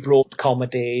 Very broad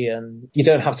comedy, and you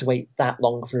don't have to wait that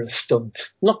long for a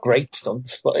stunt. Not great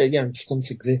stunts, but, you know, stunts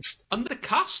exist. And the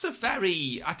cast are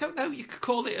very, I don't know, you could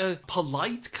call it a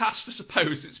polite cast, I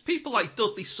suppose. It's people like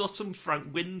Dudley Sutton,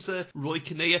 Frank Windsor, Roy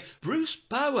Kinnear, Bruce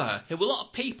Bower, who a lot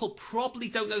of people probably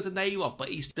don't know the name of, but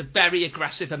he's the very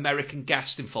aggressive American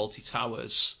guest in Fawlty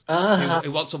Towers,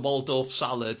 who wants a Waldorf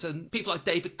salad, and people like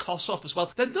David Kossoff as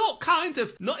well. They're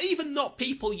not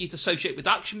people you'd associate with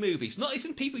action movies, not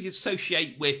even people you'd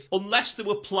associate with, unless they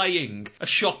were playing a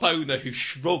shop owner who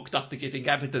shrugged after giving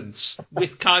evidence,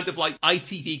 with kind of like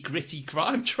ITV gritty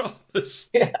crime dramas.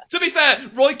 Yeah. To be fair,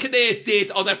 Roy Kinnear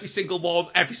did on every single one,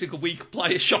 every single week,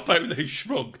 play a shop owner who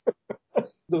shrugged.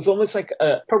 There was almost like,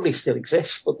 probably still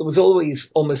exists, but there was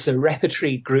always almost a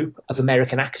repertory group of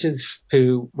American actors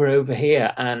who were over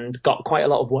here and got quite a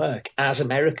lot of work as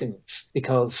Americans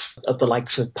because of the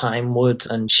likes of Pinewood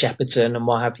and Shepperton and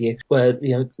what have you, where,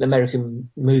 you know, the American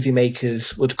movie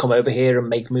makers would come over here and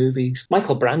make movies.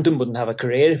 Michael Brandon wouldn't have a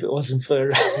career if it wasn't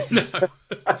for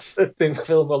they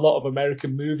film a lot of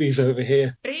American movies over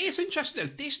here. It is interesting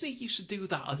though, Disney used to do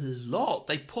that a lot.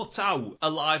 They put out a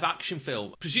live action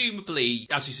film, presumably,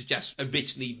 as you suggest,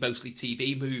 originally mostly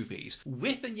TV movies,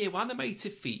 with a new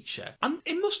animated feature. And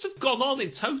it must have gone on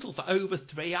in total for over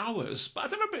 3 hours. But I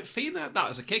don't remember it feeling like that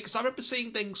as a kid, because I remember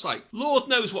seeing things like, Lord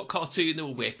knows what cartoon they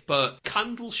were with, but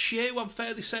Candle Shoe, I'm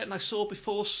fairly certain I saw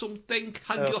before something.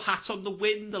 Hang Your Hat on the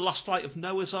Wind, The Last Flight of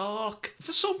Noah's Ark.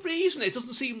 For some reason, it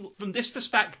doesn't seem, from this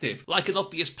perspective, like an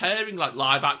obvious pairing, like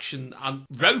live action and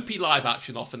ropey live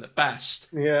action often at best.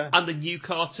 Yeah. And the new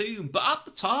cartoon. But at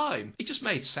the time, it just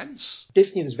made sense.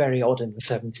 Disney was very odd in the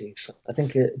 70s. I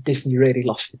think Disney really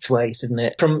lost its way, didn't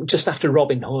it? From just after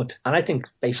Robin Hood, and I think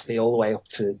basically all the way up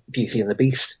to Beauty and the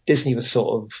Beast, Disney was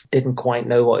sort of, didn't quite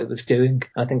know what it was doing.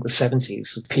 I think the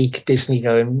 70s was peak Disney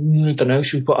going, I don't know,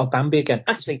 should we put out Bambi again?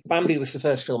 Actually, Bambi was the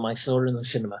first film I saw in the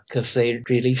cinema, because they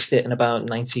released it in about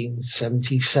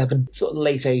 1977. Sort of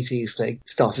late 80s, they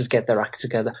started to get their act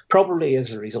together, probably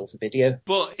as a result of video.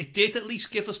 But it did at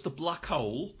least give us The Black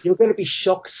Hole. You're going to be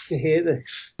shocked to hear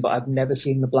this, but I've never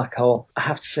seen The Black Hole, I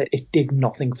have to say it did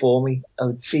nothing for me. I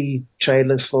would see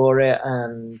trailers for it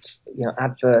and,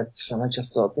 adverts, and I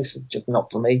just thought, this is just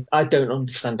not for me. I don't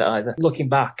understand it either. Looking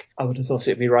back, I would have thought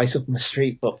it'd be right up my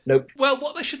street, but nope. Well,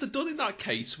 what they should have done in that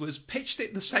case was pitched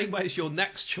it the same way as your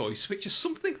next choice, which is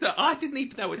something that I didn't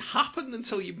even know had happened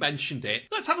until you mentioned it.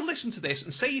 Let's have a listen to this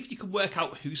and see if you can work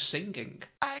out who's singing.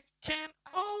 I can't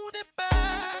hold it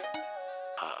back.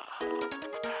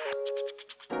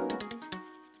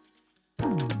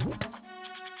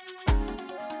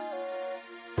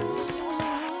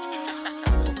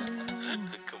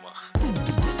 Come on.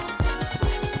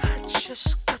 I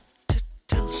just got to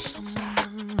tell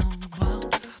someone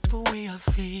about the way I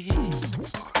feel.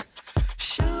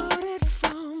 Shout it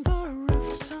from the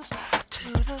rooftop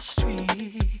to the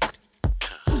street.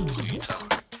 Who you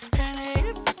telling?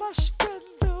 And if I spread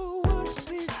the word,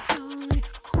 please tell me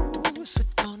who's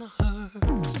it gonna hurt?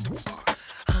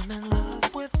 I'm in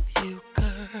love with you,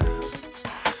 girl.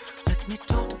 Let me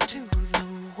talk to the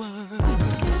world.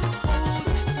 Hold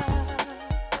me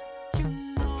back, you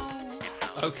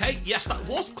know. Okay, yes, that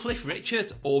was Cliff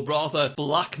Richard, or rather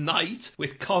Black Knight,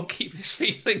 with Can't Keep This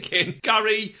Feeling In.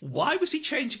 Gary, why was he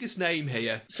changing his name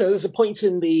here? So there's a point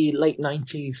in the late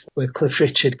 90s where Cliff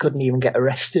Richard couldn't even get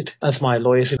arrested, as my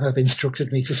lawyers have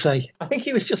instructed me to say. I think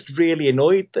he was just really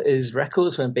annoyed that his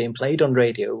records weren't being played on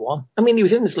Radio 1. I mean, he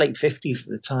was in his late 50s at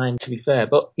the time, to be fair,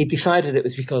 but he decided it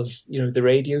was because, the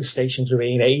radio stations were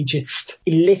being ageist.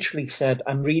 He literally said,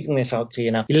 I'm reading this out to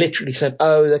you now, he literally said,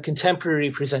 the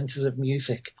contemporary presenters of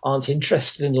music aren't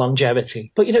interested in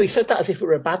longevity. But, he said that as if it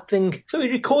were a bad thing. So he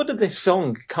recorded this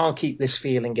song, Can't Keep This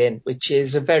Feeling In, which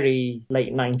is a very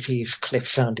late 90s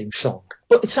Cliff-sounding song.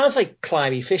 But it sounds like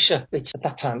Climby Fisher, which at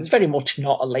that time was very much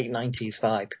not a late 90s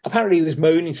vibe. Apparently he was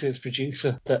moaning to his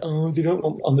producer that, they don't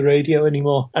want on the radio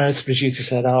anymore. And his producer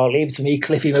said, leave it to me,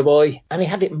 Cliffy, my boy. And he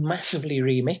had it massively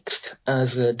remixed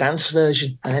as a dance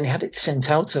version. And then he had it sent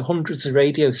out to hundreds of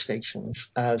radio stations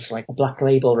as like a black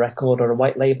label record or a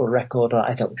white label record, or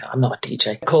I don't know, I'm not a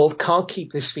DJ, called Can't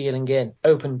Keep This Feeling In,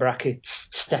 open brackets,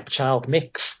 Stepchild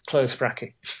Mix, close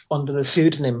brackets, under the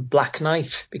pseudonym Black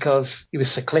Knight, because he was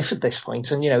Sir Cliff at this point,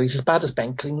 and he's as bad as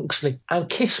Ben Kingsley. And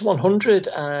Kiss 100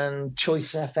 and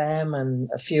Choice FM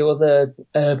and a few other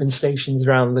urban stations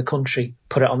around the country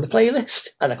put it on the playlist.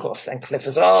 And of course then Cliff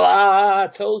was, I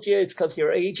told you, it's because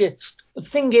you're ageist. The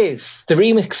thing is, the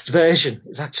remixed version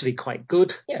is actually quite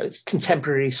good. It's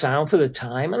contemporary sound for the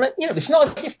time. And, it's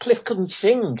not as if Cliff couldn't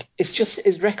sing. It's just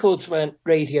his records weren't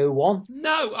Radio 1.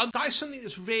 No, and that's something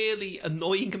that's really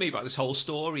annoying me about this whole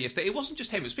story, is that it wasn't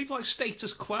just him, it was people like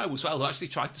Status Quo as well who actually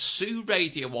tried to sue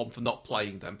Radio 1 for not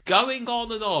playing them. Going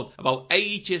on and on about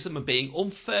ageism and being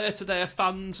unfair to their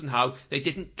fans and how they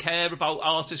didn't care about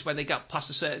artists when they got past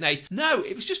a certain age. No,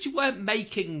 it was just you weren't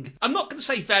making, I'm not going to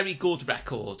say very good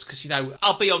records, because,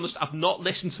 I'll be honest, I've not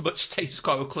listened to much Status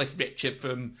Quo or Cliff Richard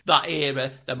from that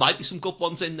era. There might be some good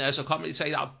ones in there, so I can't really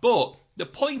say that, but the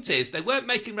point is, they weren't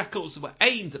making records that were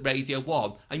aimed at Radio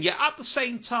 1, and yet at the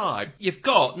same time, you've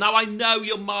got, now I know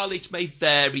your mileage may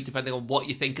vary depending on what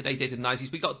you think they did in the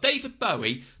 90s, we've got David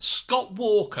Bowie, Scott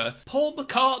Walker, Paul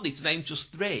McCartney, to name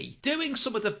just three, doing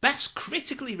some of the best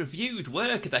critically reviewed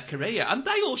work of their career, and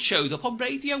they all showed up on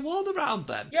Radio 1 around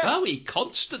then. Yeah. Bowie,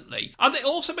 constantly. And it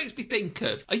also makes me think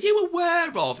of, are you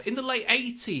aware of, in the late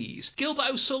 80s,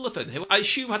 Gilbert O'Sullivan, who I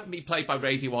assume hadn't been played by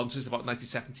Radio 1 since about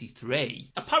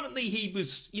 1973, apparently he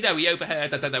was, he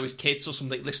overheard, I don't know, his kids or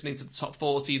something listening to the top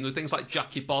 40 and there were things like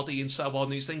Jack Your Body and so on.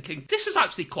 And he was thinking, this is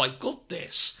actually quite good,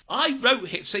 this. I wrote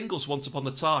hit singles once upon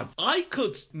a time. I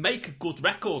could make a good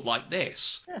record like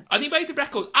this. Yeah. And he made a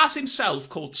record as himself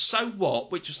called So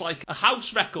What, which was like a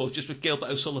house record just with Gilbert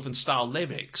O'Sullivan style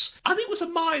lyrics. And it was a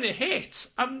minor hit.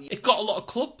 And it got a lot of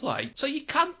club play. So you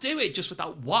can do it just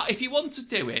without, if you want to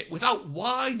do it without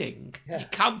whining, you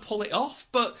can pull it off.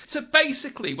 But to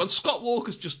basically, when Scott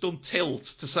Walker's just done Tilt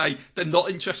to say they're not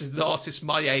interested in artists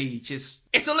my age,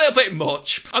 it's a little bit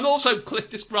much. And also Cliff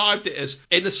described it as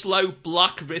in a slow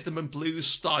black rhythm and blues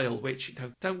style, which,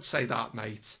 don't say that,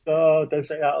 mate. Oh, don't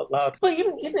say that out loud. Well,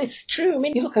 it's true. I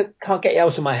mean, you look at Can't Get You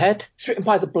Out of My Head. It's written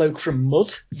by the bloke from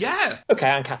Mud. Yeah. Okay,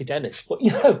 and Kathy Dennis. But,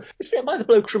 it's written by the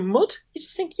bloke from Mud. You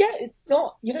just think, it's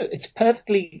not, it's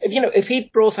perfectly, if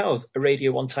he'd brought out a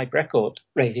Radio 1 type record,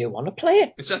 Radio 1 would play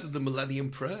it. Instead of the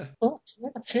Millennium Prayer. Well,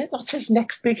 that's it. That's his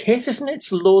next big hit, isn't it?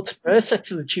 It's Lord's Prayer set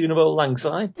to the tune of Old Lang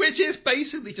Syne. Which is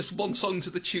basically just one song to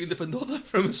the tune of another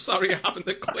from Sorry I Haven't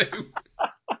a Clue.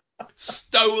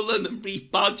 stolen and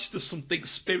rebadged as something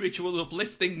spiritual and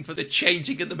uplifting for the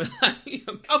changing of the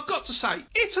millennium. I've got to say,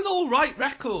 it's an alright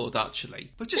record,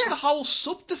 actually. But just the whole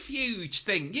subterfuge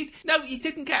thing. You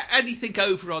didn't get anything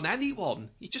over on anyone.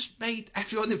 You just made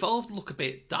everyone involved look a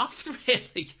bit daft,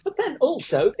 really. But then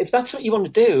also, if that's what you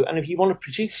want to do, and if you want to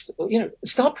produce,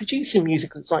 start producing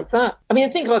music that's like that. I mean, I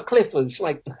think about Cliff was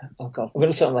like, oh God, I'm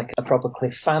going to sound like a proper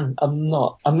Cliff fan. I'm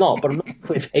not, but I'm not a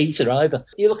Cliff hater either.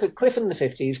 You look at Cliff in the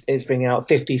 50s is bringing out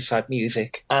 50s type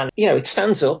music, and, it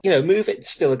stands up. Move It's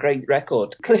still a great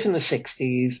record. Cliff in the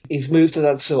 60s, he's moved to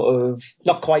that sort of,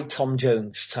 not quite Tom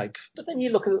Jones type. But then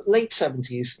you look at late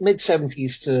 70s, mid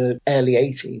 70s to early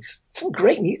 80s. Some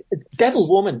great music. Devil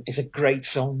Woman is a great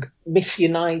song. Miss You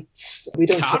Nights.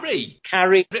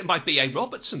 Carrie. Written by B.A.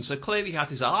 Robertson, so clearly he had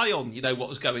his eye on, what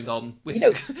was going on with,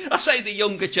 I say the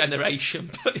younger generation,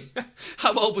 but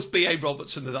how old was B.A.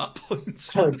 Robertson at that point?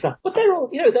 But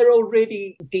they're all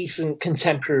really decent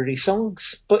contemporary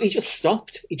songs. But he just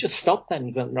stopped. Then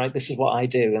he went, right, this is what I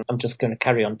do, and I'm just going to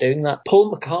carry on doing that.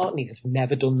 Paul McCartney has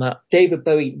never done that. David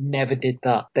Bowie never did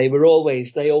that. They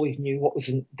always knew what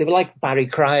was they were like Barry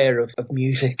Cryer of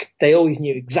music. They always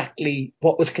knew exactly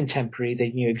what was contemporary. They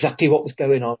knew exactly what was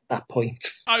going on at that point.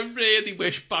 I really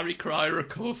wish Barry Cryer had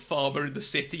come a farmer in the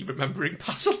city remembering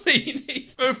Pasolini.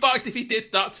 Or in fact, if he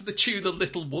did that to the tune of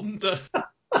Little Wonder.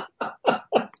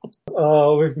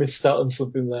 Oh, we've missed out on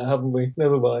something there, haven't we?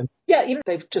 Never mind. Yeah,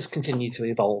 they've just continued to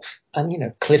evolve. And,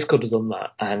 Cliff could have done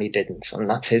that, and he didn't, and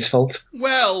that's his fault.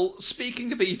 Well,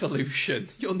 speaking of evolution,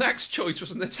 your next choice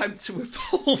was an attempt to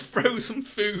evolve frozen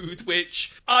food,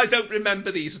 which I don't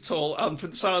remember these at all, and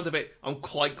from the sound of it, I'm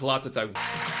quite glad I don't.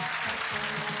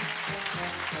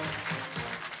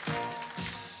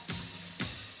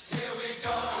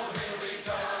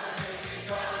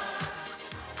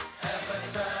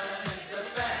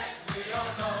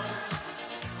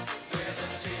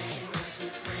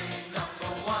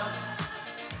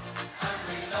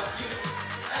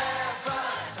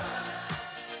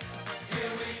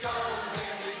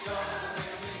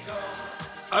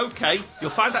 Okay,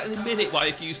 you'll find out in a minute why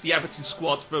I've used the Everton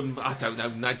squad from,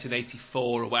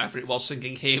 1984 or whatever it was,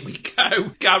 singing Here We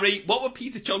Go. Gary, what were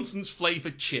Peter Johnson's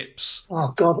flavoured chips?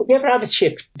 Oh, God, have you ever had a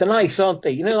chip? They're nice, aren't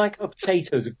they? Like how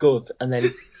potatoes are good, and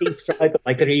then deep fry them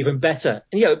like they're even better.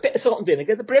 And, a bit of salt and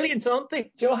vinegar, they're brilliant, aren't they? Do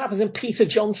you know what happens when Peter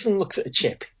Johnson looks at a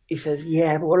chip? He says,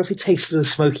 yeah, but what if it tasted of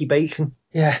smoky bacon?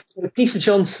 Yeah. So Peter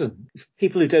Johnson, for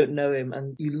people who don't know him,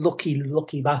 and you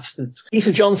lucky bastards.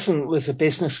 Peter Johnson was a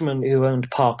businessman who owned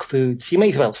Park Foods. He may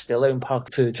as well still own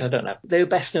Park Foods, I don't know. They were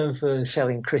best known for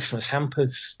selling Christmas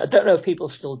hampers. I don't know if people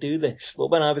still do this, but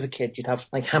when I was a kid, you'd have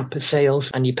like hamper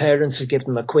sales, and your parents would give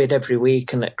them £1 every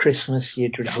week, and at Christmas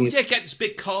you'd receive... Oh yeah, get this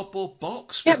big cardboard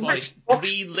box with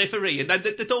green livery, and then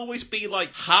there'd always be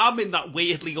like ham in that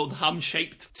weirdly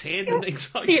unham-shaped tin and things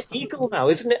like that. It's illegal now,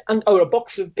 isn't it? Or a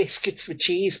box of biscuits with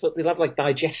cheese, but they'll have like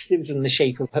digestives in the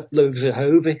shape of loaves of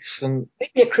Hovis, and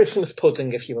maybe a Christmas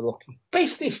pudding if you were lucky.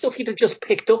 Basically stuff you'd have just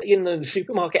picked up in the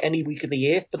supermarket any week of the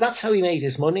year. But that's how he made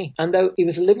his money. And though he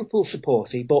was a Liverpool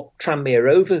supporter, he bought Tranmere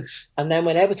Rovers. And then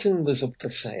when Everton was up for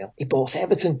sale, he bought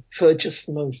Everton for just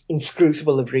the most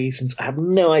inscrutable of reasons. I have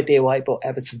no idea why he bought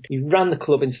Everton. He ran the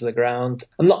club into the ground.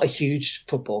 I'm not a huge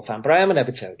football fan, but I am an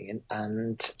Evertonian,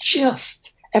 and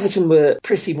Everton were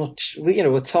pretty much,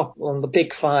 were top on the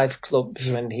big five clubs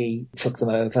when he took them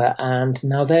over, and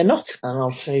now they're not. And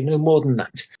I'll say no more than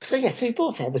that. So he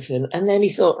bought Everton, and then he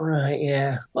thought, right,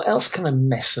 yeah, what else can I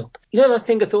mess up? That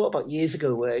thing I thought about years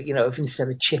ago where, if instead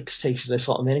of chips tasting a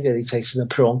salt and vinegar, they tasted a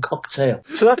prawn cocktail.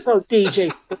 So that's how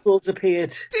DJ Spuddles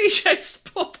appeared. DJ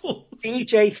Spuddles?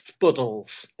 DJ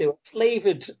Spuddles. They were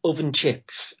flavoured oven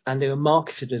chips, and they were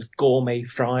marketed as gourmet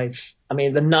fries. I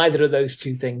mean, they're neither of those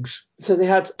two things. So they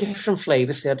had different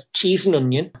flavours. They had cheese and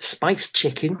onion, spiced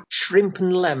chicken, shrimp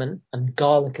and lemon, and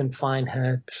garlic and fine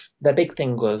herbs. Their big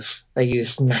thing was they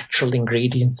used natural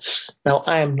ingredients. Now,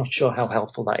 I am not sure how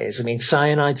helpful that is. I mean,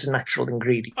 cyanide's a natural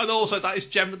ingredient. And also, that is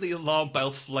generally an alarm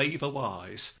bell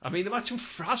flavour-wise. I mean, imagine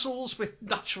Frazzles with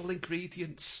natural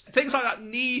ingredients. Things like that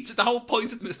the whole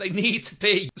point of them is they need to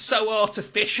be so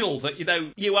artificial that,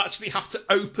 you actually have to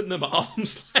open them at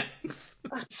arm's length.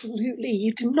 Absolutely.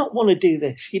 You do not want to do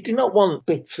this. You do not want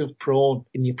bits of prawn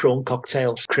in your prawn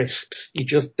cocktails, crisps. You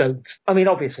just don't. I mean,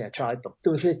 obviously I tried them.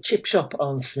 There was a chip shop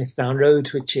on Smithdown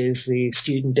Road, which is the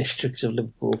student district of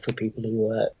Liverpool for people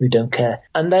who don't care.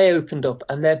 And they opened up,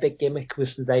 and their big gimmick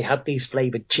was that they had these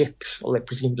flavoured chips. Well,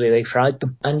 presumably they fried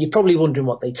them. And you're probably wondering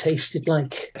what they tasted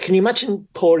like. Can you imagine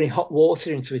pouring hot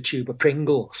water into a tube of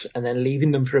Pringles and then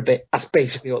leaving them for a bit? That's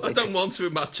basically what they I don't want to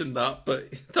imagine that,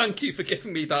 but thank you for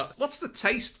giving me that. What's the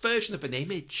taste version of an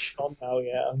image. Oh no,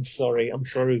 yeah, I'm sorry,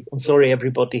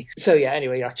 everybody. So yeah,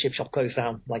 anyway, that chip shop closed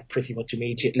down like pretty much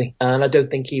immediately, and I don't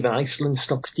think even Iceland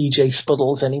stocks DJ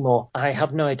Spuddles anymore. I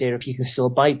have no idea if you can still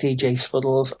buy DJ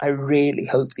Spuddles. I really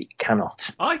hope that you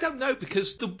cannot. I don't know,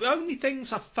 because the only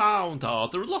things I've found are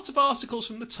there are a lot of articles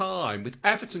from the time with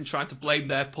Everton trying to blame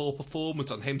their poor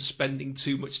performance on him spending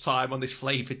too much time on his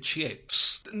flavoured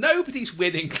chips. Nobody's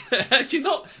winning. You're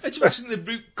not addressing the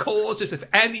root causes of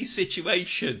any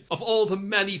situation, of all the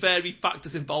many varied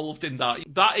factors involved in that.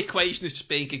 That equation is just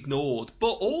being ignored.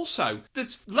 But also,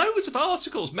 there's loads of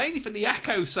articles, mainly from the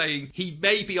Echo, saying he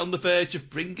may be on the verge of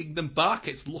bringing them back.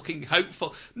 It's looking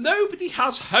hopeful. Nobody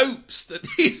has hopes that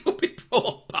these will be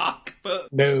brought back,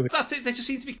 but No. that's it. They just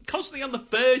seem to be constantly on the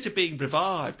verge of being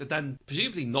revived and then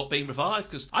presumably not being revived,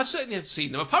 because I've certainly had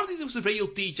seen them. Apparently there was a real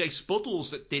DJ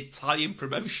Spuddles that did tie-in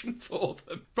promotion for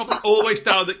them. Probably Always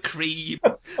Down at Cream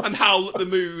and Howl at the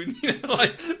Moon,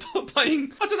 like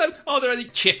playing, I don't know, are there any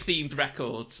chip-themed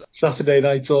records? Saturday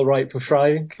night's all right for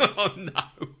frying. Oh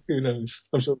no. Who knows?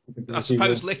 I'm sure. I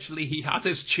suppose literally he had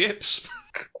his chips.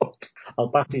 I'll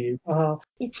batter you.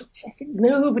 It's upsetting.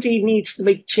 Nobody needs to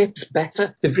make chips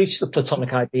better. They've reached the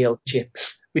platonic ideal of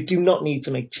chips. We do not need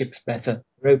to make chips better.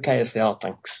 They're okay as they are,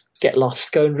 thanks. Get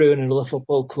lost, go and ruin another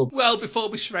football club. Well, before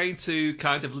we strain to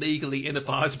kind of legally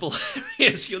inadvisable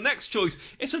areas, your next choice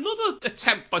is another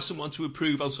attempt by someone to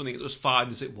improve on something that was fine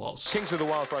as it was. Kings of the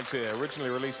Wild Frontier, originally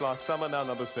released last summer, now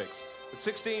number 6. At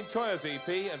 16, Toya's EP,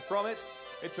 and from it,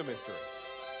 It's a Mystery.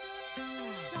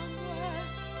 Somewhere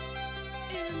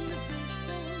in the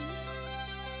distance,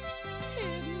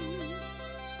 hidden.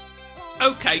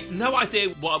 Okay, no idea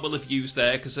what I will have used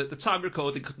there, because at the time of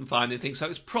recording couldn't find anything, so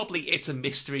it's probably It's a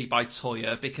Mystery by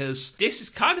Toya, because this is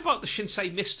kind of about the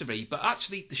Shinsei mystery, but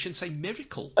actually the Shinsei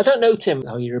miracle. I don't know, Tim,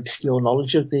 how your obscure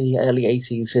knowledge of the early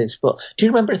 80s is, but do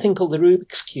you remember a thing called the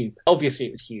Rubik's Cube? Obviously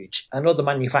it was huge. I know the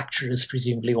manufacturers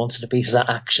presumably wanted a piece of that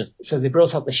action. So they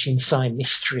brought out the Shinsei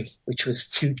mystery, which was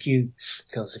 2 cubes,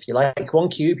 because if you like 1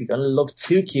 cube, you're going to love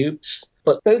 2 cubes.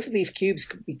 But both of these cubes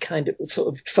could be kind of sort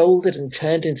of folded and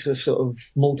turned into a sort of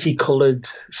multicoloured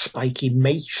spiky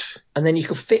mace. And then you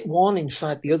could fit one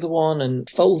inside the other one and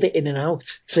fold it in and out.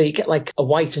 So you get like a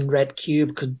white and red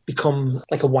cube could become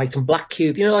like a white and black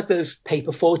cube. You know, like those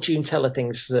paper fortune teller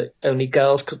things that only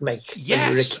girls could make.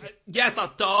 Yes, yeah,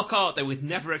 that dark art they would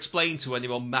never explain to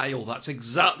anyone male. That's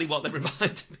exactly what they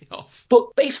reminded me of.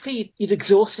 But basically, you'd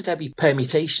exhausted every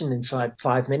permutation inside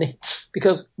 5 minutes.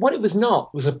 Because what it was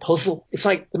not was a puzzle. It's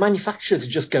like the manufacturers are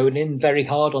just going in very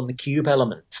hard on the cube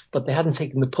element, but they hadn't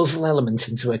taken the puzzle element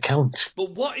into account.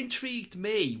 But what intrigued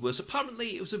me was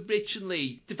apparently it was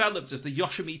originally developed as the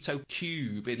Yoshimoto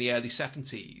Cube in the early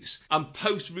 70s, and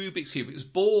post Rubik's Cube it was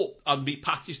bought and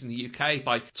repackaged in the UK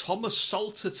by Thomas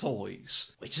Salter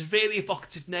Toys, which is a really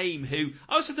evocative name, who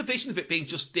I always had the vision of it being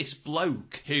just this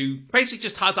bloke who basically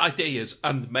just had ideas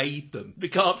and made them,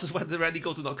 regardless of whether they're any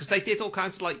good or not, because they did all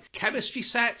kinds of like chemistry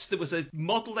sets. There was a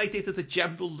model they did of the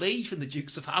General Lee from the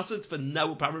Dukes of Hazzard for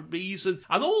no apparent reason,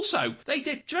 and also they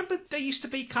did, do you remember they used to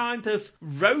be kind of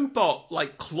robot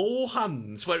like claw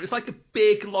hands where it was like a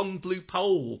big long blue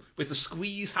pole with a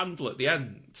squeeze handle at the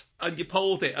end, and you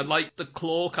pulled it and like the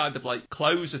claw kind of like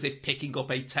closed as if picking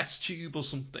up a test tube or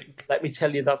something. Let me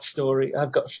tell you that story.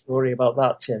 I've got a story about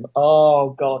that, Tim. Oh,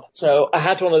 God. So I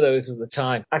had one of those at the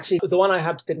time. Actually, the one I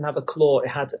had didn't have a claw. It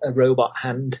had a robot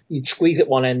hand. You'd squeeze at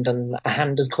one end and a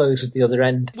hand would close at the other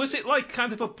end. Was it like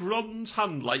kind of a bronze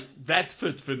hand, like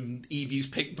Redford from Emu's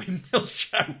Pink Windmill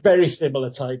Show? Very similar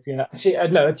type, yeah. Actually,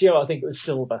 no, do you know what? I think it was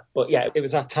silver. But yeah, it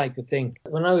was that type of thing.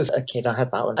 When I was a kid, I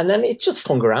had that one. And then it just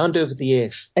hung around over the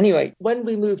years. Anyway, when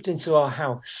we moved into our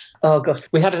house, oh God,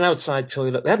 we had an outside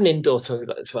toilet. We had an indoor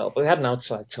toilet as well, but we had an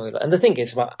outside toilet. And the thing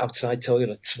is about outside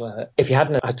toilets, where if you had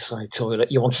an outside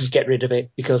toilet, you wanted to get rid of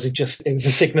it because it was a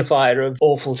signifier of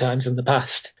awful times in the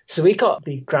past. So we got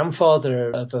the grandfather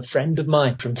of a friend of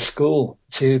mine from school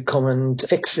to come and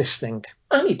fix this thing.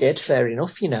 And he did, fair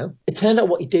enough, you know. It turned out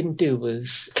what he didn't do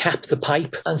was cap the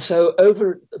pipe. And so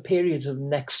over a period of the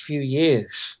next few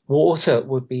years, water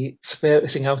would be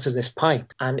spurting out of this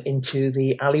pipe and into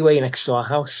the alleyway next to our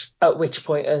house, at which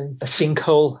point a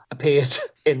sinkhole appeared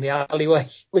in the alleyway,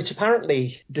 which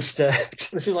apparently disturbed,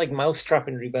 this is like Mousetrap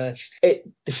in reverse, it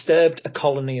disturbed a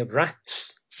colony of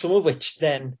rats. some of which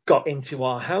then got into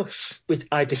our house, which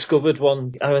I discovered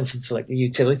one. I went into like the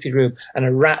utility room and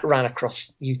a rat ran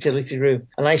across the utility room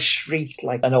and I shrieked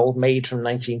like an old maid from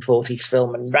 1940s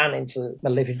film and ran into my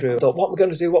living room. Thought, what am I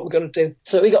going to do? What am I going to do?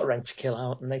 So we got Rent-A-Kill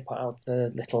out and they put out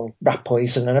the little rat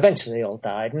poison and eventually they all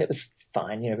died and it was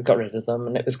fine. We got rid of them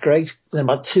and it was great. And then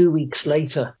about 2 weeks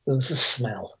later, there was a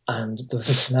smell and there was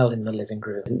a smell in the living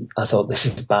room. I thought, this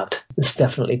is bad. It's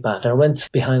definitely bad. And I went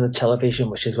behind the television,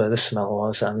 which is where the smell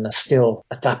was, and still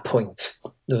at that point,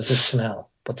 there was a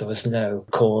smell, but there was no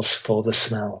cause for the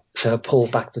smell. So I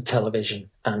pulled back the television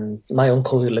and my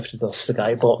uncle who lived with us, the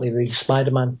guy who bought me the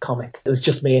Spider-Man comic, it was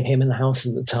just me and him in the house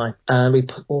at the time. And we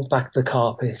pulled back the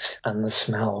carpet and the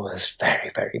smell was very,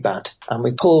 very bad. And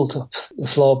we pulled up the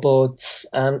floorboards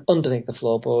and underneath the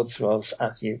floorboards was,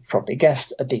 as you probably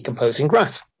guessed, a decomposing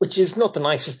rat, which is not the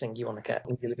nicest thing you want to get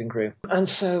in your living room. And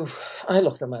so I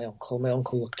looked at my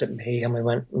uncle looked at me and we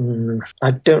went, I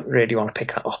don't really want to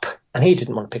pick that up. And he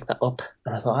didn't want to pick that up.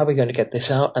 And I thought, how are we going to get this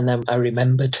out? And then I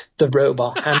remembered the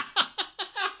robot hand.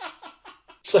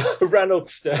 So I ran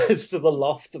upstairs to the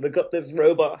loft and I got this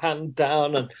robot hand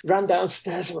down and ran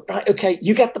downstairs and went, right, okay,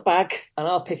 you get the bag and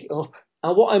I'll pick it up.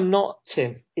 And what I'm not,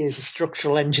 Tim, is a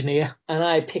structural engineer. And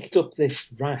I picked up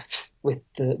this rat with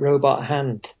the robot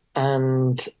hand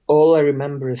and all I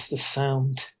remember is the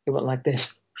sound. It went like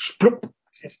this.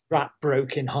 This rat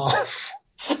broke in half.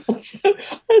 So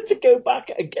I had to go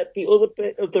back and get the other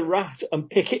bit of the rat and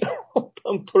pick it up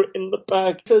and put it in the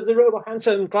bag. So the robot hand,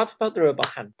 so I'm glad about the robot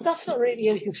hand. But that's not really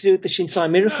anything to do with the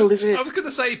Shinsai Miracle, is it? I was going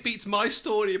to say it beats my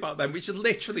story about them, which is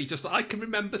literally just that I can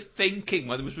remember thinking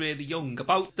when I was really young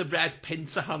about the red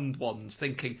pincer hand ones,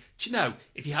 thinking, do you know,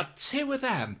 if you had two of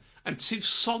them and two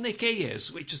sonic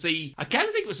ears, which is again, I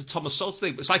think it was a Thomas Salter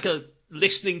thing, but it's like a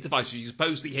listening device. You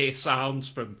supposedly hear sounds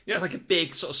from, like a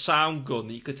big sort of sound gun.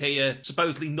 You could hear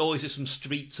supposedly noises from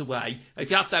streets away.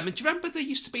 If you had them, and do you remember there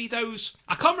used to be those,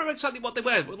 I can't remember exactly what they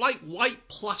were, but like white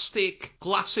plastic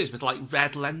glasses with like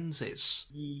red lenses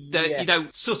that,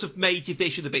 sort of made your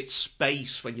vision a bit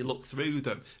space when you look through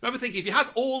them. I remember thinking, if you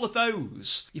had all of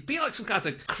those, you'd be like some kind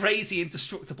of crazy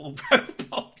indestructible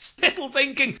robot, still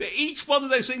thinking that each one of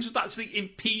those things would actually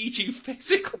impede you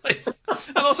physically.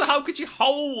 And also, how could you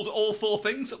hold all four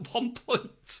things at one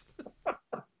point?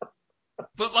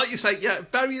 But like you say,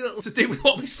 very little to do with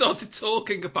what we started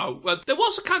talking about. Well, there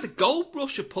was a kind of gold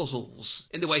rush of puzzles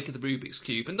in the wake of the Rubik's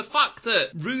Cube, and the fact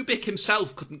that Rubik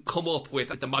himself couldn't come up with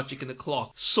the magic in the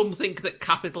clock, something that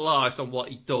capitalised on what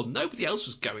he'd done, nobody else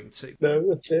was going to. No,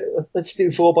 that's it. Let's do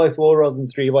 4x4 rather than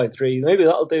 3x3. Maybe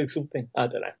that'll do something. I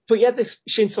don't know. But yeah, this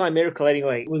Shinsai Miracle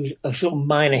anyway was a sort of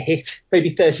minor hit, maybe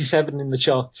 37 in the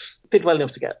charts. Did well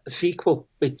enough to get a sequel,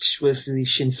 which was the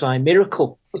Shinsai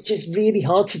Miracle, which is really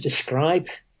hard to describe.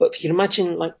 But if you can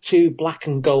imagine like two black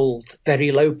and gold,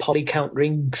 very low poly count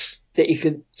rings that you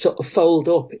could sort of fold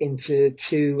up into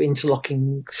two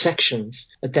interlocking sections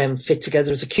and then fit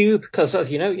together as a cube. Because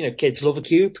as you know, kids love a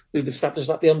cube. We've established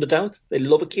that beyond a doubt. They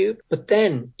love a cube. But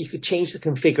then you could change the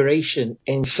configuration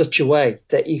in such a way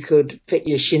that you could fit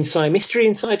your Shinsai mystery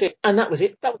inside it. And that was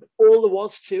it. That was all there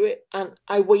was to it. And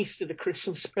I wasted a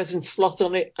Christmas present slot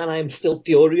on it and I am still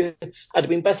furious. I'd have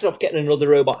been better off getting another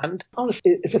robot hand.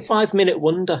 Honestly, it's a 5-minute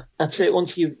wonder. That's it.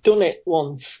 Once you've done it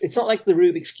once, it's not like the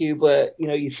Rubik's Cube where,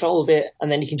 you solve it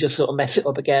and then you can just sort of mess it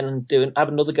up again and have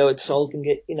another go at solving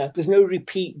it. There's no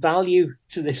repeat value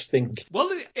to this thing. Well,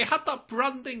 it had that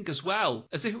branding as well,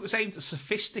 as if it was aimed at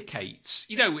sophisticates,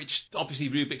 which obviously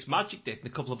Rubik's Magic did and a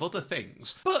couple of other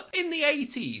things. But in the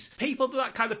 80s, people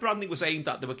that kind of branding was aimed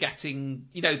at, they were getting,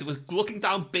 they were looking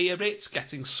down Biarritz,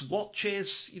 getting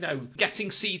swatches,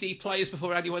 getting CD players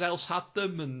before anyone else had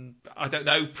them, and I don't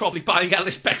know, probably buying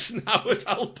Ellis Bexon Howard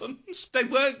albums. They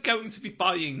weren't going to be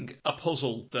buying a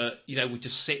puzzle that, would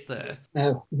just sit there.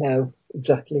 No,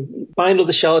 exactly. Buy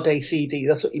another Sade CD,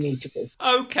 that's what you need to do.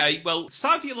 Okay, well, it's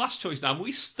time for your last choice now.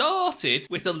 We started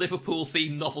with a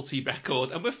Liverpool-themed novelty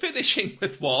record, and we're finishing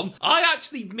with one. I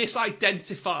actually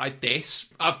misidentified this.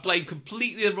 I've blamed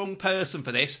completely the wrong person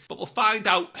for this, but we'll find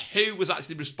out who was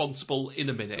actually responsible in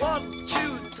a minute. 1,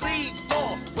 2, 3, 4.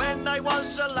 When I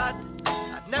was a lad,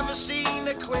 I'd never seen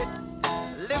a quid.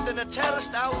 Lived in a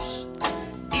terraced house,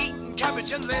 eating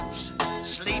cabbage and ribs,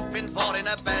 sleeping for in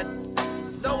a bed,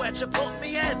 nowhere to put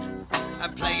me head,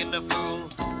 and playing the fool,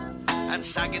 and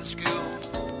sang in school.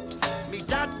 Me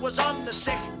dad was on the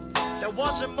sick, there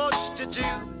wasn't much to do.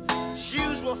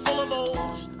 Shoes were full of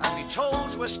holes, and me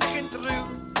toes were sticking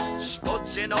through.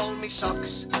 Spuds in all me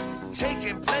socks,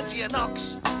 taking plenty of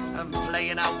knocks, and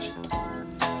playing out.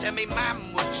 Then me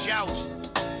mam would shout,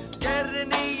 get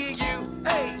in here you,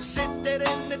 hey, sit there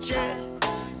in the chair,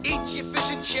 eat your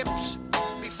fish and chips,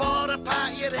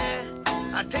 you there.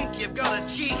 I think you've got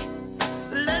a cheek.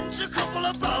 Lend a couple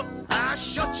of bob, I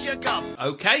shut your gob.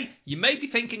 Okay, you may be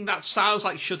thinking that sounds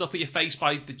like Shut Up Or Your Face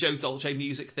by the Joe Dolce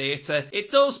Music Theatre.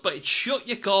 It does, but it's Shut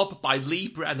Your Gob by Lee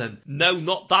Brennan. No,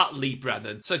 not that Lee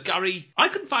Brennan. So Gary, I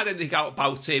couldn't find anything out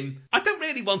about him. I don't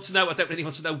really want to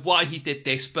know why he did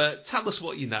this, but tell us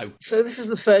what you know. So this is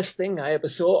the first thing I ever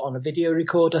saw on a video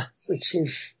recorder, which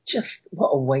is just what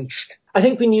a waste. I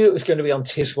think we knew it was going to be on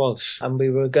Tiswas, and we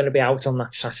were going to be out on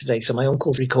that Saturday, so my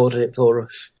uncle recorded it for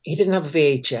us. He didn't have a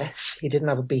VHS, he didn't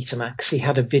have a Betamax, he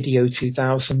had a Video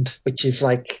 2000, which is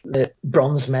like the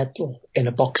bronze medal in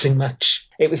a boxing match.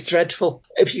 It was dreadful.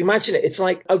 If you imagine it, it's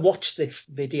like I watched this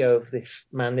video of this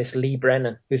man, this Lee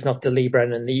Brennan, who's not the Lee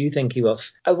Brennan that you think he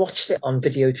was. I watched it on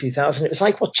Video 2000. It was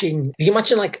like watching, you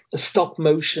imagine like a stop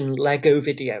motion Lego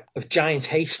video of giant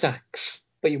haystacks,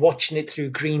 but you're watching it through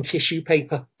green tissue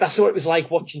paper. That's what it was like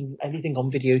watching anything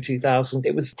on Video 2000.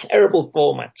 It was a terrible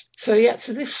format. So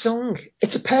this song,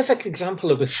 it's a perfect example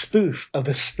of a spoof of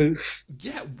a spoof.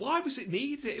 Yeah, why was it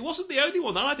needed? It wasn't the only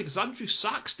one either, because Andrew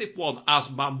Sachs did one as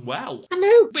Manuel. I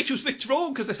know. Which was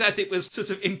withdrawn because they said it was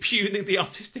sort of impugning the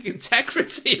artistic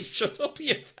integrity of Shut Up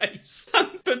Your Face.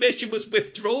 And permission was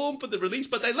withdrawn for the release,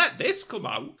 but they let this come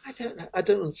out. I don't know. I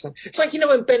don't understand. It's like,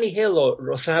 when Benny Hill or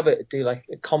Russ Abbott do like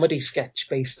a comedy sketch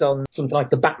based on something like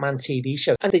the Batman TV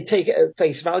show, and they take it at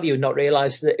face value and not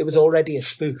realise that it was already a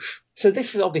spoof. So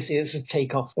this is a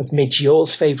takeoff of Midge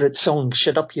Yore's favourite song,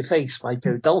 Shut Up Your Face by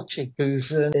Joe Dolce,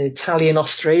 who's an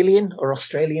Italian-Australian or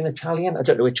Australian-Italian. I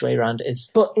don't know which way around it is.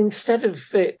 But instead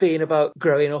of it being about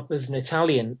growing up as an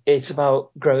Italian, it's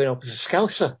about growing up as a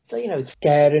Scouser. So, it's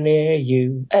getting near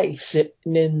you, hey,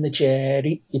 sitting in the chair,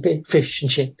 eat your big fish and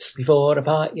chips before I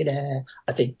part you there.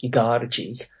 I think you got a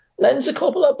cheek. Lends a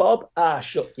couple of bob,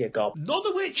 shut your gob. None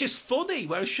of which is funny,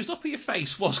 whereas Shut Up Your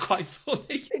Face was quite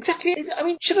funny. Exactly. I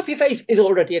mean, Shut Up Your Face is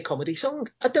already a comedy song.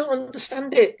 I don't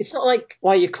understand it. It's not like,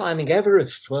 why you're climbing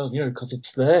Everest? Well, because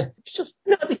it's there. It's just,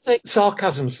 they say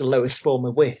sarcasm's the lowest form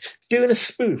of wit. Doing a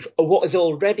spoof of what is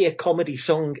already a comedy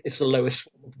song is the lowest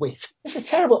form of wit. This is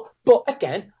terrible. But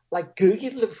again, like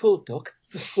Googie the Liverpool Duck,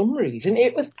 for some reason,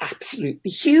 it was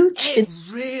absolutely huge. It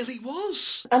really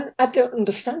was. And I don't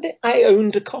understand it. I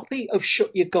owned a copy of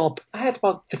Shut Your Gob. I had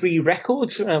about 3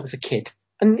 records when I was a kid.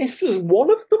 And this was one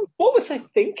of them. What was I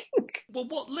thinking? Well,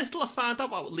 what little I found out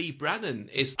about Lee Brennan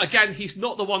is, again, he's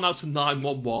not the one out of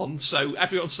 911, so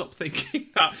everyone stopped thinking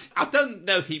that. I don't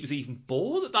know if he was even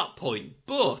born at that point,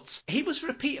 but he was a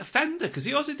repeat offender, because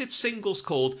he also did singles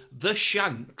called The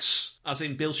Shanks, as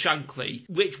in Bill Shankly,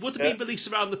 which would have been released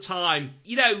around the time,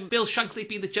 Bill Shankly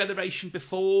being the generation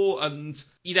before, and,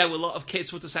 a lot of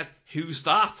kids would have said, who's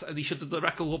that? And he should have done the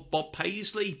record with Bob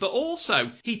Paisley. But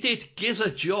also, he did Giz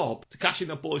a Job to cash in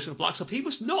on Boys from the Black. So he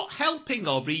was not helping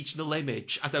our regional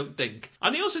image, I don't think.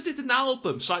 And he also did an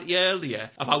album slightly earlier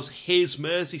about his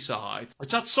Merseyside,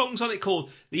 which had songs on it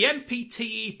called the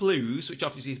MPTE Blues, which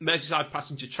obviously is Merseyside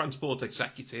Passenger Transport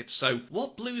Executive. So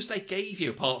what blues they gave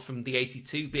you, apart from the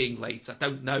 82 being late, I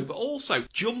don't know. But also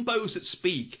Jumbos That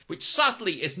Speak, which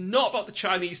sadly is not about the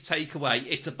Chinese takeaway.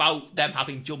 It's about them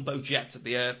having jumbo jets at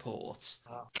the airport.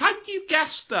 Can you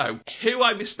guess, though, who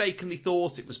I mistakenly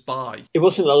thought it was by? It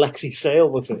wasn't Alexei Sale,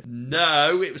 was it?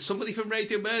 No, it was somebody from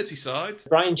Radio Merseyside.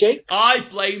 Brian Jakes? I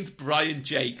blamed Brian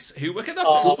Jakes, who we're going to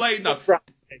have to explain now.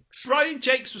 Brian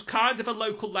Jakes was kind of a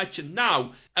local legend.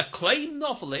 Now, acclaimed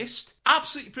novelist,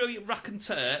 absolutely brilliant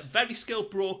raconteur, very skilled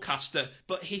broadcaster,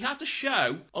 but he had a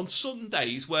show on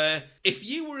Sundays where if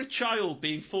you were a child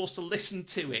being forced to listen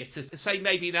to it, say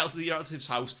maybe in an elderly relative's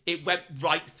house, it went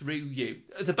right through you.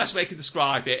 The best way I can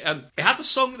describe it. And it had a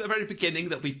song at the very beginning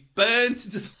that we burnt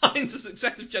into the minds of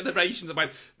successive generations about,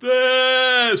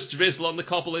 there's drizzle on the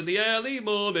cobble in the early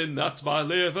morning, that's my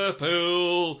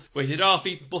Liverpool. With your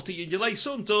half-eaten butty and your lace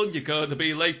undone, you're going to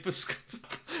be late for school.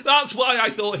 That's why I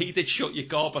thought he did Shut Your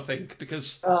Gob, I think,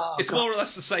 because it's more or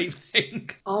less the same thing.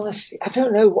 Honestly, I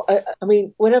don't know. I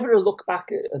mean, whenever I look back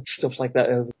at stuff like that,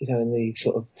 in the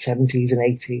sort of 70s and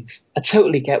 80s, I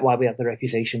totally get why we had the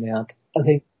reputation we had. I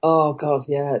think, oh God,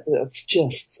 yeah, it's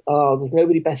just, there's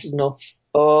nobody better than us.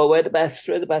 Oh, we're the best.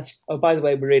 Oh, by the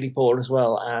way, we're really poor as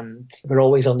well, and we're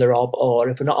always on the rob, or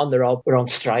if we're not on the rob, we're on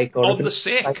strike. Or on the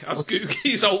sick, as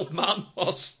Googie's old man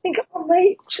was. Think, oh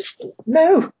mate, just,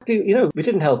 no. We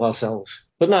didn't help ourselves.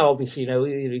 But now, obviously,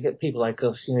 you get people like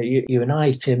us, you and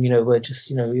I, Tim, we're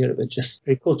just, we're just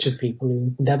very cultured people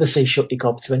who never say shut your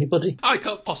gob to anybody. I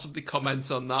can't possibly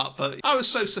comment on that, but I was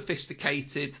so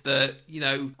sophisticated that,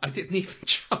 I didn't even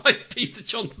try Peter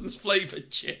Johnson's flavoured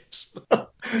chips.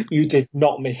 You did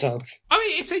not miss out. I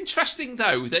mean, it's interesting interesting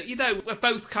though that, you know, we're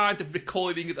both kind of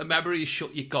recoiling at the memory of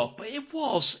Shut Your Gob, but it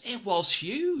was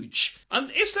huge.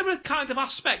 And is there a kind of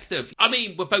aspect of, I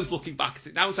mean, we're both looking back at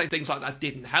it now and saying things like that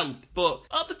didn't help, but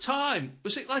at the time,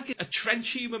 was it like a trench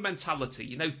humour mentality,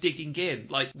 you know, digging in,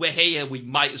 like, we're here, we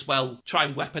might as well try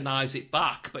and weaponise it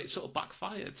back, but it sort of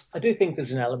backfired? I do think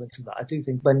there's an element of that. I do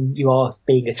think when you are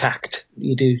being attacked,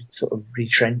 you do sort of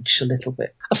retrench a little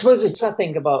bit. I suppose it's that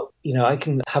thing about, you know, I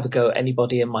can have a go at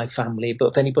anybody in my family, but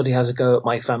if anybody has a go at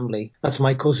my family, that's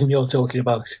my cousin you're talking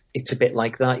about. It's a bit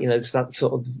like that, you know, it's that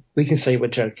sort of, we can say we're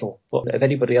dreadful, but if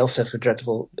anybody else says we're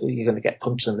dreadful, you're going to get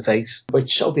punched in the face,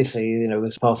 which obviously, you know,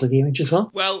 is part of the image as well.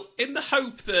 Well, in the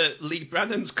hope that Lee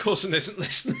Brennan's cousin isn't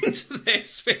listening to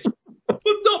this, which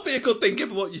would not be a good thing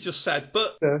given what you just said,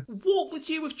 but what would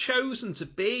you have chosen to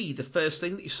be the first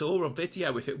thing that you saw on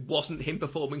video if it wasn't him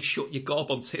performing Shut Your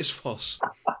Gob on Tisfoss?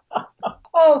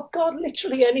 Oh, God,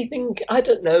 literally anything. I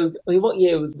don't know. I mean, what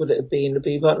year would it have been? It would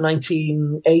be about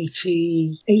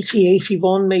 1980,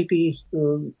 81, maybe.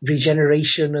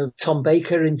 Regeneration of Tom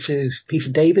Baker into Peter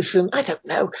Davison. I don't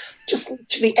know. Just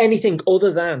literally anything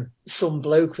other than some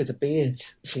bloke with a beard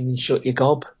singing Shut Your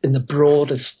Gob in the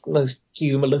broadest, most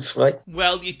humorless way.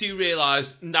 Well, you do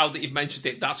realise, now that you've mentioned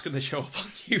it, that's going to show up on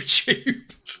YouTube.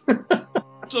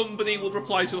 Somebody will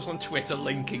reply to us on Twitter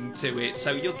linking to it,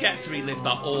 so you'll get to relive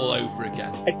that all over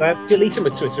again. Anyway, I've deleted my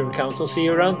Twitter account. I'll see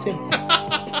you around, Tim.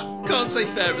 Can't say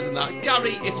fairer than that.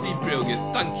 Gary, it's been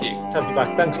brilliant. Thank you. Let's have you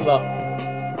back. Thanks a lot.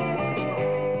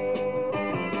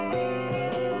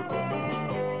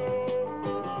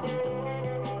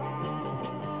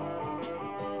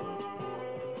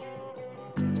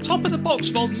 Top of the Box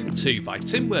Volume 2 by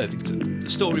Tim Worthington. The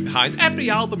story behind every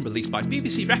album released by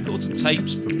BBC Records and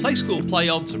Tapes, from Play School Play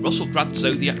On to Russell Grant's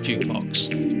Zodiac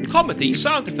Jukebox. Comedy,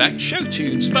 sound effects, show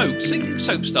tunes, folk, singing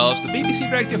soap stars, the BBC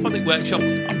Radiophonic Workshop,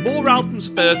 and more albums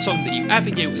of Birdsong than you ever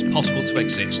knew it was possible to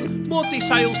exist. More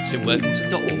details at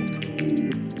timworthington.org.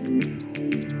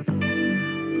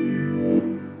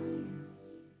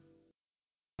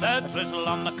 The drizzle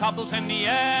on the cobbles in the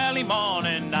early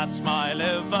morning, that's my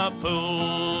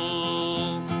Liverpool.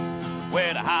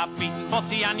 With a half-eaten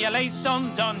butty and your lace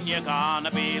undone, you're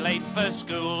gonna be late for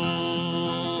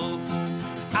school.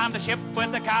 And the ship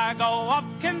with the cargo of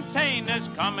containers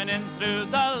coming in through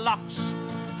the locks,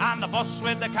 and the bus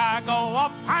with the cargo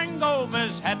of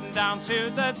hangovers heading down to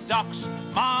the docks.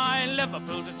 My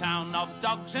Liverpool's a town of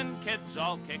dogs and kids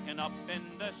all kicking up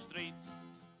in the streets.